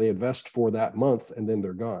model. They invest for that month and then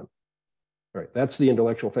they're gone. All right, that's the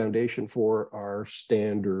intellectual foundation for our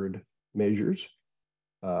standard measures.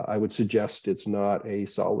 I would suggest it's not a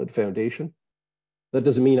solid foundation. That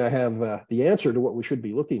doesn't mean I have the answer to what we should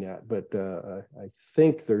be looking at, but I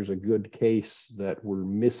think there's a good case that we're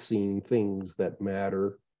missing things that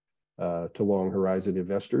matter to long horizon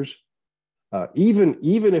investors. Even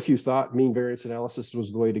if you thought mean variance analysis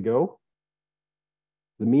was the way to go,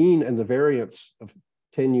 the mean and the variance of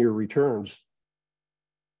 10-year returns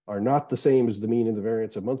are not the same as the mean and the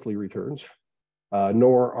variance of monthly returns,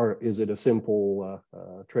 nor is it a simple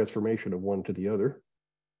transformation of one to the other.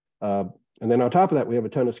 And then on top of that, we have a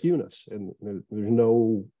ton of skewness, and there's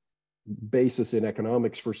no basis in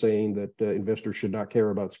economics for saying that investors should not care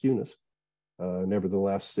about skewness.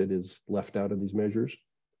 Nevertheless, it is left out of these measures.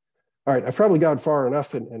 All right, I've probably gone far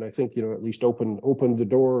enough, and I think at least opened the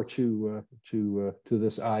door to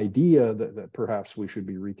this idea that perhaps we should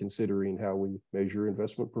be reconsidering how we measure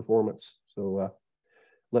investment performance. So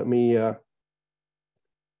let me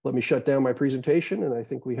shut down my presentation, and I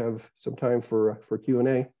think we have some time for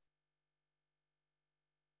Q&A.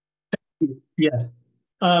 Yes,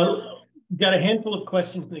 got a handful of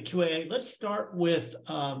questions in the Q&A. Let's start with: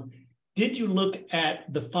 did you look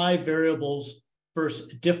at the 5 variables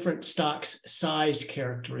versus different stocks' size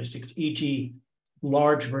characteristics, e.g.,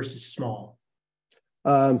 large versus small?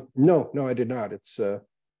 No, I did not. It's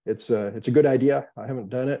a good idea. I haven't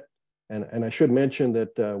done it, and I should mention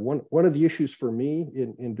that one of the issues for me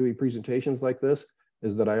in doing presentations like this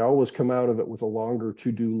is that I always come out of it with a longer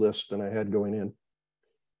to-do list than I had going in.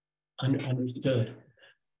 Understood.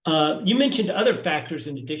 You mentioned other factors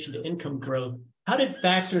in addition to income growth. How did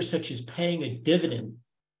factors such as paying a dividend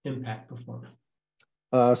impact performance?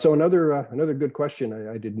 So another good question.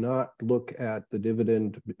 I did not look at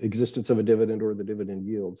the existence of a dividend or the dividend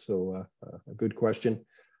yield. So a good question.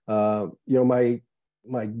 My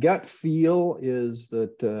gut feel is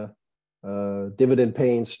that dividend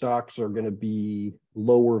paying stocks are going to be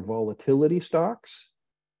lower volatility stocks.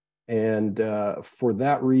 And for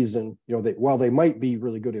that reason, while they might be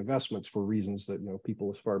really good investments for reasons that people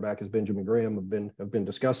as far back as Benjamin Graham have been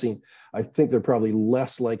discussing, I think they're probably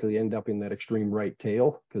less likely to end up in that extreme right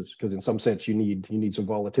tail because in some sense you need some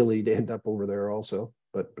volatility to end up over there also.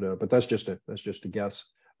 But that's just a guess.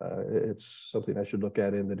 It's something I should look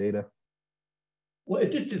at in the data. Well,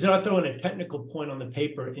 it just does not throw in a technical point on the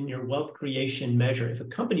paper in your wealth creation measure. If a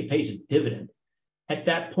company pays a dividend, at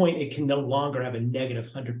that point, it can no longer have a negative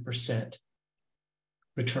 100%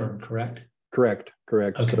 return, correct? Correct.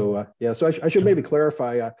 Okay. So I should maybe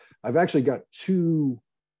clarify. I've actually got 2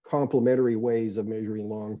 complementary ways of measuring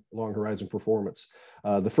long horizon performance.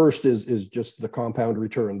 The first is just the compound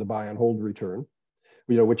return, the buy and hold return,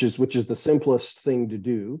 which is the simplest thing to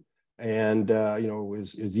do, and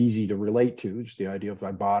is easy to relate to. Just the idea of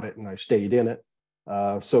I bought it and I stayed in it.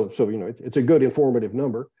 So it's a good informative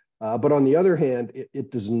number. But on the other hand,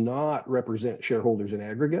 it does not represent shareholders in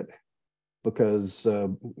aggregate because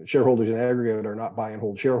shareholders in aggregate are not buy and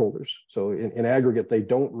hold shareholders. So in aggregate, they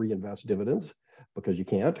don't reinvest dividends because you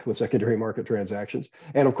can't with secondary market transactions.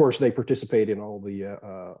 And of course, they participate in all the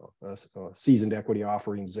seasoned equity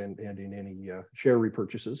offerings and in any share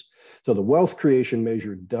repurchases. So the wealth creation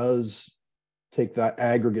measure does take that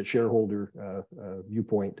aggregate shareholder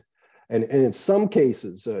viewpoint. And in some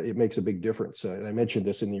cases, it makes a big difference. And I mentioned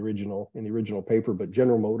this in the original paper, but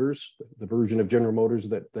General Motors, the version of General Motors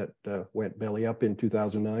that went belly up in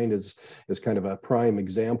 2009 is kind of a prime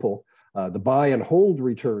example. The buy and hold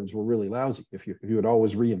returns were really lousy. If you had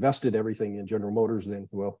always reinvested everything in General Motors, then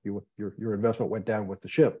your investment went down with the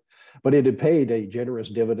ship. But it had paid a generous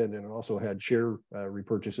dividend and it also had share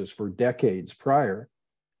repurchases for decades prior,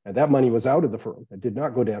 and that money was out of the firm. It did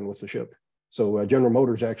not go down with the ship. So General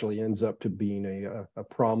Motors actually ends up to being a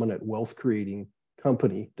prominent wealth creating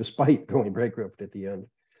company, despite going bankrupt at the end.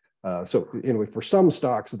 So anyway, for some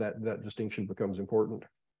stocks, that distinction becomes important.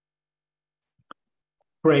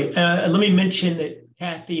 Great. Let me mention that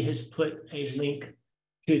Kathy has put a link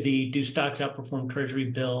to the Do Stocks Outperform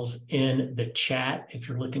Treasury bills in the chat if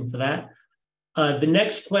you're looking for that. The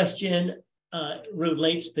next question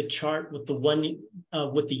relates the chart with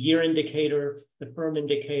with the year indicator, the firm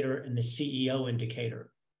indicator, and the CEO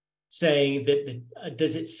indicator, saying that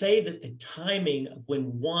does it say that the timing of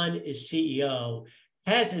when one is CEO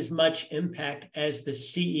has as much impact as the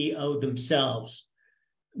CEO themselves?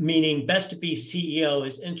 Meaning, best to be CEO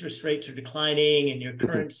as interest rates are declining and your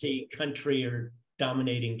currency country are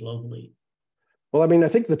dominating globally. Well, I mean, I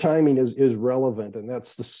think the timing is relevant, and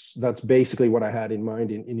that's basically what I had in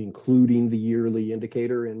mind in including the yearly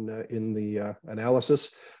indicator in the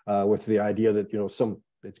analysis, with the idea that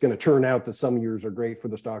it's going to turn out that some years are great for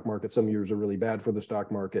the stock market, some years are really bad for the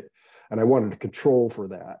stock market, and I wanted to control for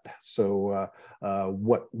that. So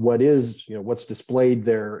what's displayed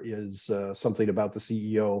there is something about the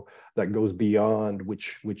CEO that goes beyond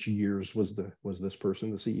which years was this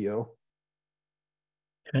person the CEO.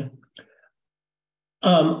 Okay.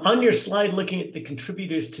 On your slide, looking at the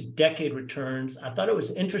contributors to decade returns, I thought it was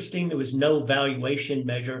interesting there was no valuation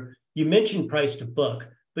measure. You mentioned price to book,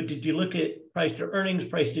 but did you look at price to earnings,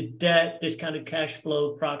 price to debt, discounted cash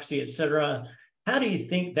flow, proxy, et cetera? How do you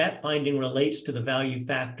think that finding relates to the value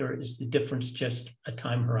factor? Is the difference just a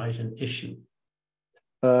time horizon issue?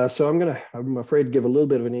 So I'm afraid to give a little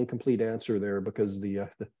bit of an incomplete answer there, because the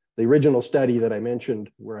original study that I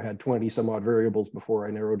mentioned, where I had 20 some odd variables before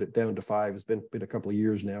I narrowed it down to 5, has been a couple of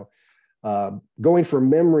years now. Going from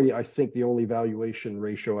memory, I think the only valuation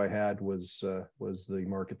ratio I had was the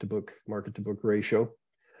market to book ratio.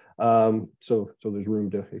 So there's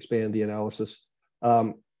room to expand the analysis.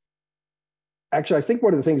 Actually, I think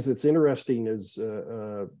one of the things that's interesting is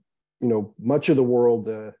much of the world,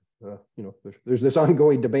 there's this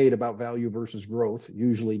ongoing debate about value versus growth,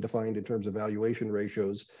 usually defined in terms of valuation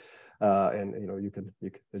ratios. And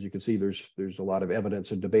as you can see, there's a lot of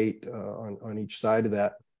evidence and debate on each side of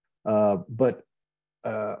that. But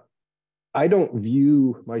I don't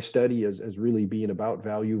view my study as really being about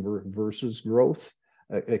value versus growth,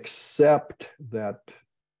 except that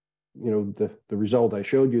the result I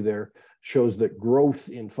showed you there shows that growth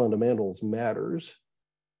in fundamentals matters.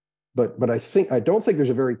 But I don't think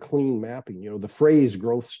there's a very clean mapping. The phrase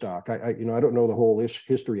growth stock, I don't know the whole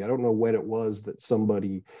history. I don't know when it was that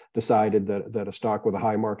somebody decided that a stock with a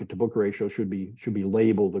high market to book ratio should be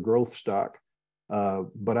labeled a growth stock.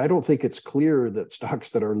 But I don't think it's clear that stocks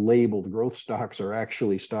that are labeled growth stocks are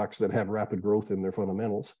actually stocks that have rapid growth in their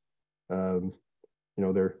fundamentals.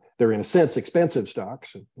 They're in a sense expensive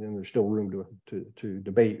stocks, and there's still room to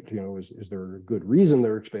debate. Is there a good reason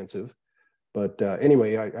they're expensive? But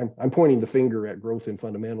anyway, I'm pointing the finger at growth in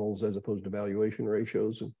fundamentals as opposed to valuation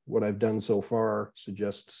ratios. And what I've done so far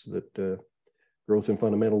suggests that growth in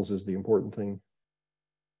fundamentals is the important thing.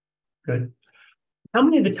 Good. How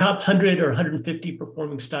many of the top 100 or 150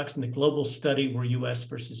 performing stocks in the global study were U.S.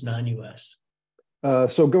 versus non-U.S.?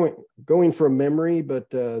 So going from memory, but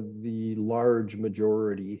the large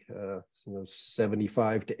majority,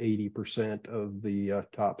 75 to 80% of the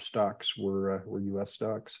top stocks were U.S.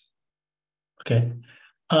 stocks. Okay.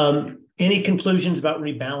 Any conclusions about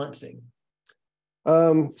rebalancing?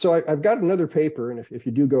 So I've got another paper, and if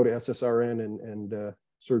you do go to SSRN and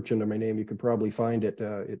search under my name, you could probably find it.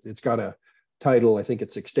 It's got a title, I think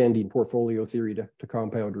it's Extending Portfolio Theory to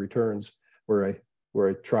Compound Returns, where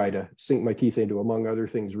I try to sink my teeth into, among other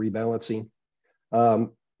things, rebalancing.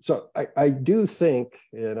 So I do think,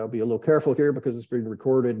 and I'll be a little careful here because it's being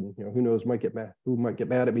recorded, and who knows, who might get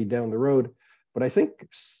mad at me down the road, but I think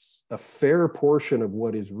a fair portion of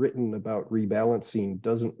what is written about rebalancing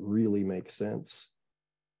doesn't really make sense.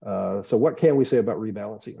 So what can we say about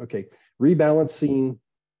rebalancing? Okay, rebalancing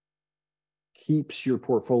keeps your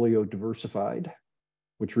portfolio diversified,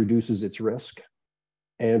 which reduces its risk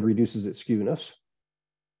and reduces its skewness.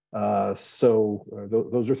 So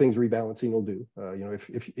those are things rebalancing will do.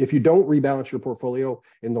 If you don't rebalance your portfolio,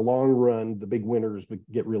 in the long run, the big winners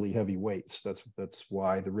get really heavy weights. That's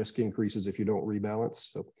why the risk increases if you don't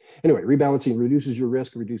rebalance. So anyway, rebalancing reduces your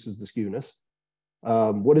risk, reduces the skewness.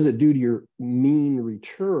 What does it do to your mean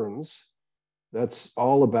returns? That's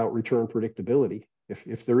all about return predictability.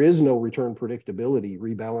 If there is no return predictability,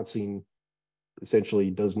 rebalancing essentially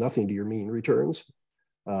does nothing to your mean returns.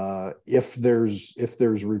 If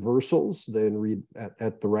there's reversals, then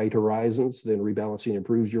at the right horizons, then rebalancing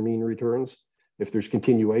improves your mean returns. If there's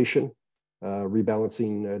continuation,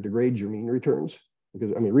 rebalancing degrades your mean returns,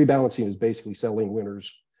 because rebalancing is basically selling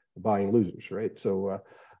winners, buying losers, right? So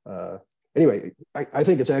anyway, I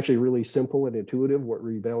think it's actually really simple and intuitive what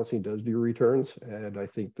rebalancing does to your returns, and I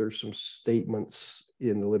think there's some statements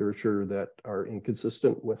in the literature that are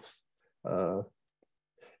inconsistent with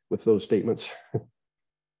those statements.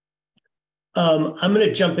 I'm going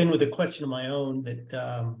to jump in with a question of my own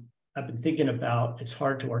that I've been thinking about. It's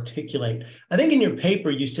hard to articulate. I think in your paper,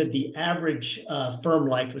 you said the average firm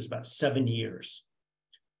life was about 7 years.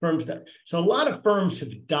 So a lot of firms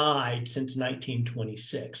have died since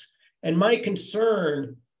 1926. And my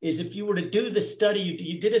concern is if you were to do the study,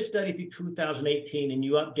 you did a study through 2018 and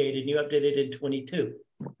you updated in 22.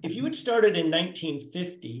 If you had started in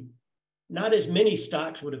 1950, not as many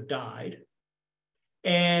stocks would have died.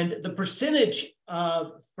 And the percentage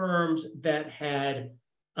of firms that had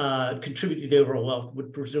contributed to the overall wealth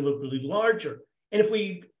would presumably be larger. And if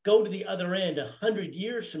we go to the other end, 100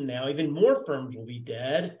 years from now, even more firms will be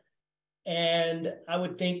dead. And I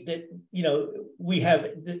would think that, we have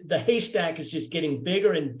the haystack is just getting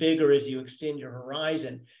bigger and bigger as you extend your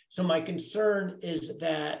horizon. So my concern is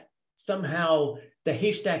that somehow the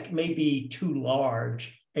haystack may be too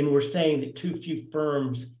large. And we're saying that too few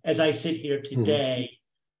firms, as I sit here today,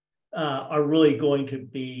 are really going to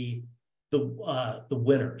be the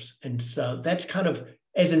winners. And so that's kind of,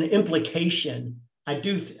 as an implication, I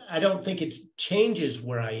don't think it changes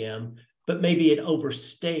where I am, but maybe it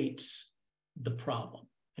overstates the problem.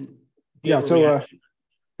 And yeah,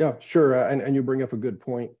 sure. And you bring up a good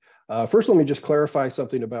point. First, let me just clarify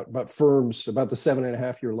something about firms, about the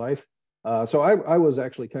 7.5-year life. So I was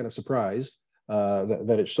actually kind of surprised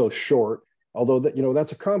that it's so short, although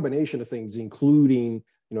that's a combination of things, including,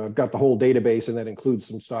 I've got the whole database, and that includes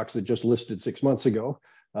some stocks that just listed 6 months ago.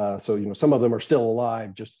 So, some of them are still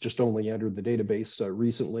alive, just only entered the database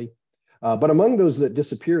recently. But among those that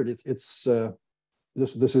disappeared,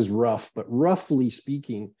 this is rough, but roughly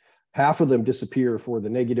speaking, half of them disappear for the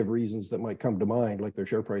negative reasons that might come to mind, like their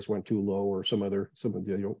share price went too low or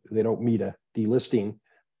they don't meet a delisting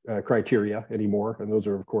criteria anymore. And those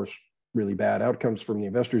are, of course, really bad outcomes from the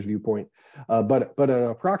investor's viewpoint. But an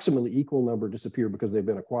approximately equal number disappear because they've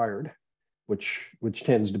been acquired, which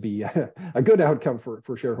tends to be a good outcome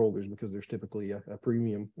for shareholders because there's typically a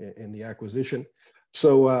premium in the acquisition.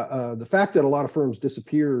 So the fact that a lot of firms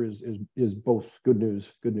disappear is both good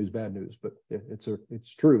news, bad news. But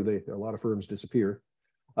it's true. A lot of firms disappear.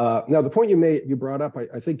 Now, the point you brought up,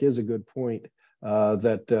 I think, is a good point.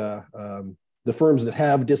 That the firms that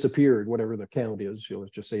have disappeared, whatever the count is,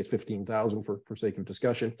 let's just say it's 15,000 for sake of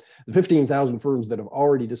discussion. The 15,000 firms that have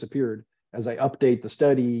already disappeared, as I update the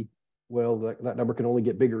study, well, that number can only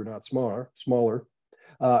get bigger, not smaller.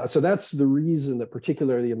 So that's the reason that,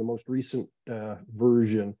 particularly in the most recent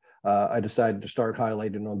version, I decided to start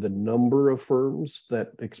highlighting on the number of firms that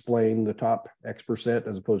explain the top X%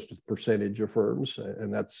 as opposed to the percentage of firms.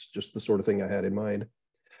 And that's just the sort of thing I had in mind.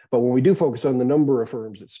 But when we do focus on the number of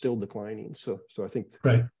firms, it's still declining. So I think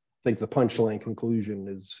the punchline conclusion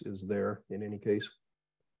is there in any case.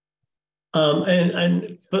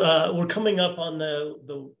 And we're coming up on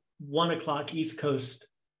the 1 o'clock East Coast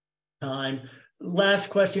time. Last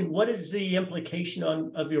question: what is the implication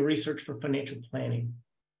of your research for financial planning?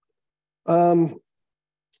 Well,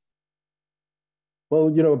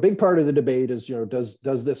 a big part of the debate is,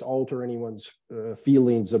 does this alter anyone's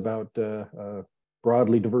feelings about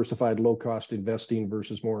broadly diversified, low-cost investing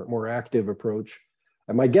versus more active approach?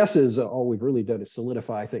 And my guess is all we've really done is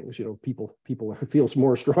solidify things. People feel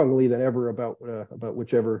more strongly than ever about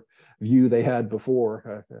whichever view they had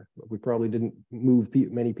before. We probably didn't move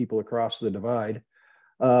many people across the divide.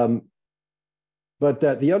 But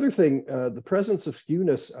the other thing, the presence of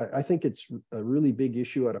skewness, I think it's a really big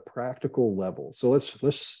issue at a practical level. So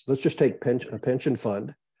let's just take a pension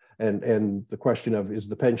fund, and the question of, is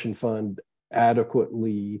the pension fund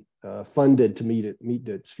adequately funded to meet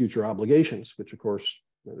its future obligations, which of course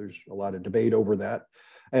there's a lot of debate over that,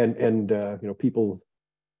 and there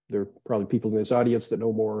are probably people in this audience that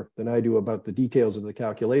know more than I do about the details of the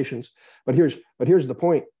calculations. But here's the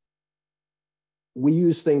point: we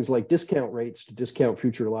use things like discount rates to discount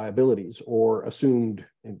future liabilities, or assumed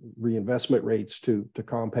reinvestment rates to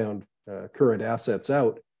compound current assets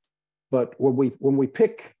out. But when we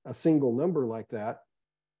pick a single number like that,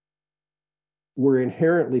 we're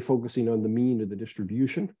inherently focusing on the mean of the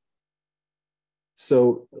distribution.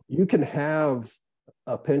 So you can have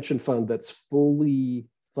a pension fund that's fully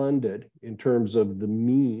funded in terms of the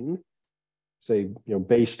mean, say,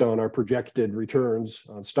 based on our projected returns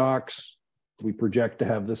on stocks, we project to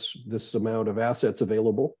have this amount of assets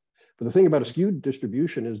available. But the thing about a skewed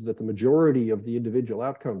distribution is that the majority of the individual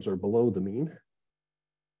outcomes are below the mean.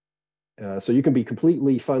 So you can be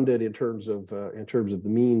completely funded in terms of the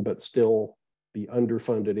mean, but still be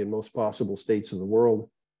underfunded in most possible states of the world.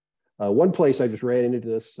 One place I just ran into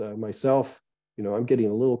this myself. I'm getting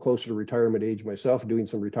a little closer to retirement age myself, doing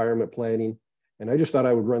some retirement planning, and I just thought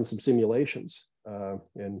I would run some simulations.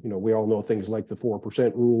 And we all know things like the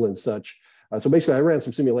 4% rule and such. So basically, I ran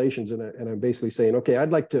some simulations, and I'm basically saying, okay,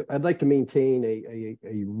 I'd like to maintain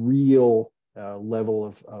a real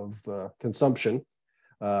level of consumption,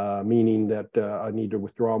 meaning that I need to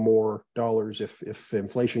withdraw more dollars if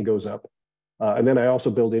inflation goes up, and then I also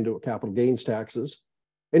build into it capital gains taxes.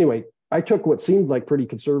 Anyway, I took what seemed like pretty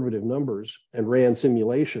conservative numbers and ran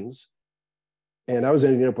simulations, and I was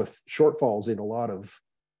ending up with shortfalls in a lot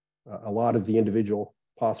of the individual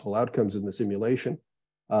possible outcomes in the simulation.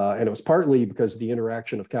 And it was partly because of the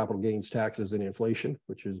interaction of capital gains taxes and inflation,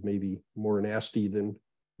 which is maybe more nasty than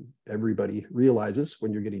everybody realizes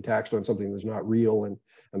when you're getting taxed on something that's not real, and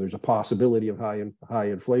there's a possibility of high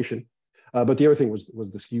inflation. But the other thing was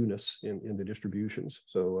the skewness in the distributions.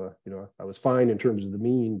 So I was fine in terms of the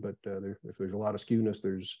mean, but if there's a lot of skewness,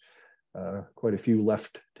 there's quite a few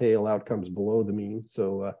left tail outcomes below the mean.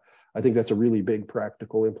 So I think that's a really big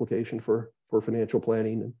practical implication for financial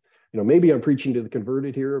planning. And maybe I'm preaching to the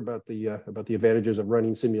converted here about the advantages of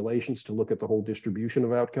running simulations to look at the whole distribution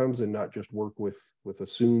of outcomes and not just work with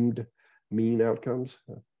assumed mean outcomes.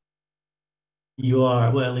 You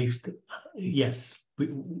are, well, at least, yes,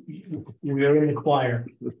 we're in the choir.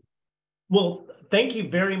 Well, thank you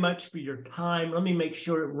very much for your time. Let me make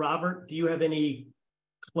sure, Robert, do you have any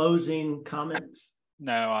closing comments?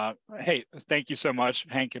 No, hey, thank you so much,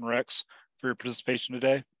 Hank and Rex, for your participation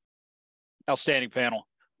today. Outstanding panel.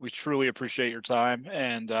 We truly appreciate your time,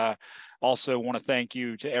 and also want to thank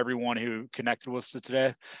you to everyone who connected with us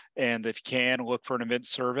today. And if you can, look for an event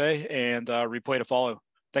survey and replay to follow.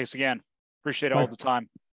 Thanks again. Appreciate all the time.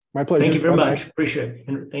 My pleasure. Thank you very much. Appreciate it.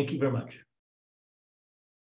 And thank you very much.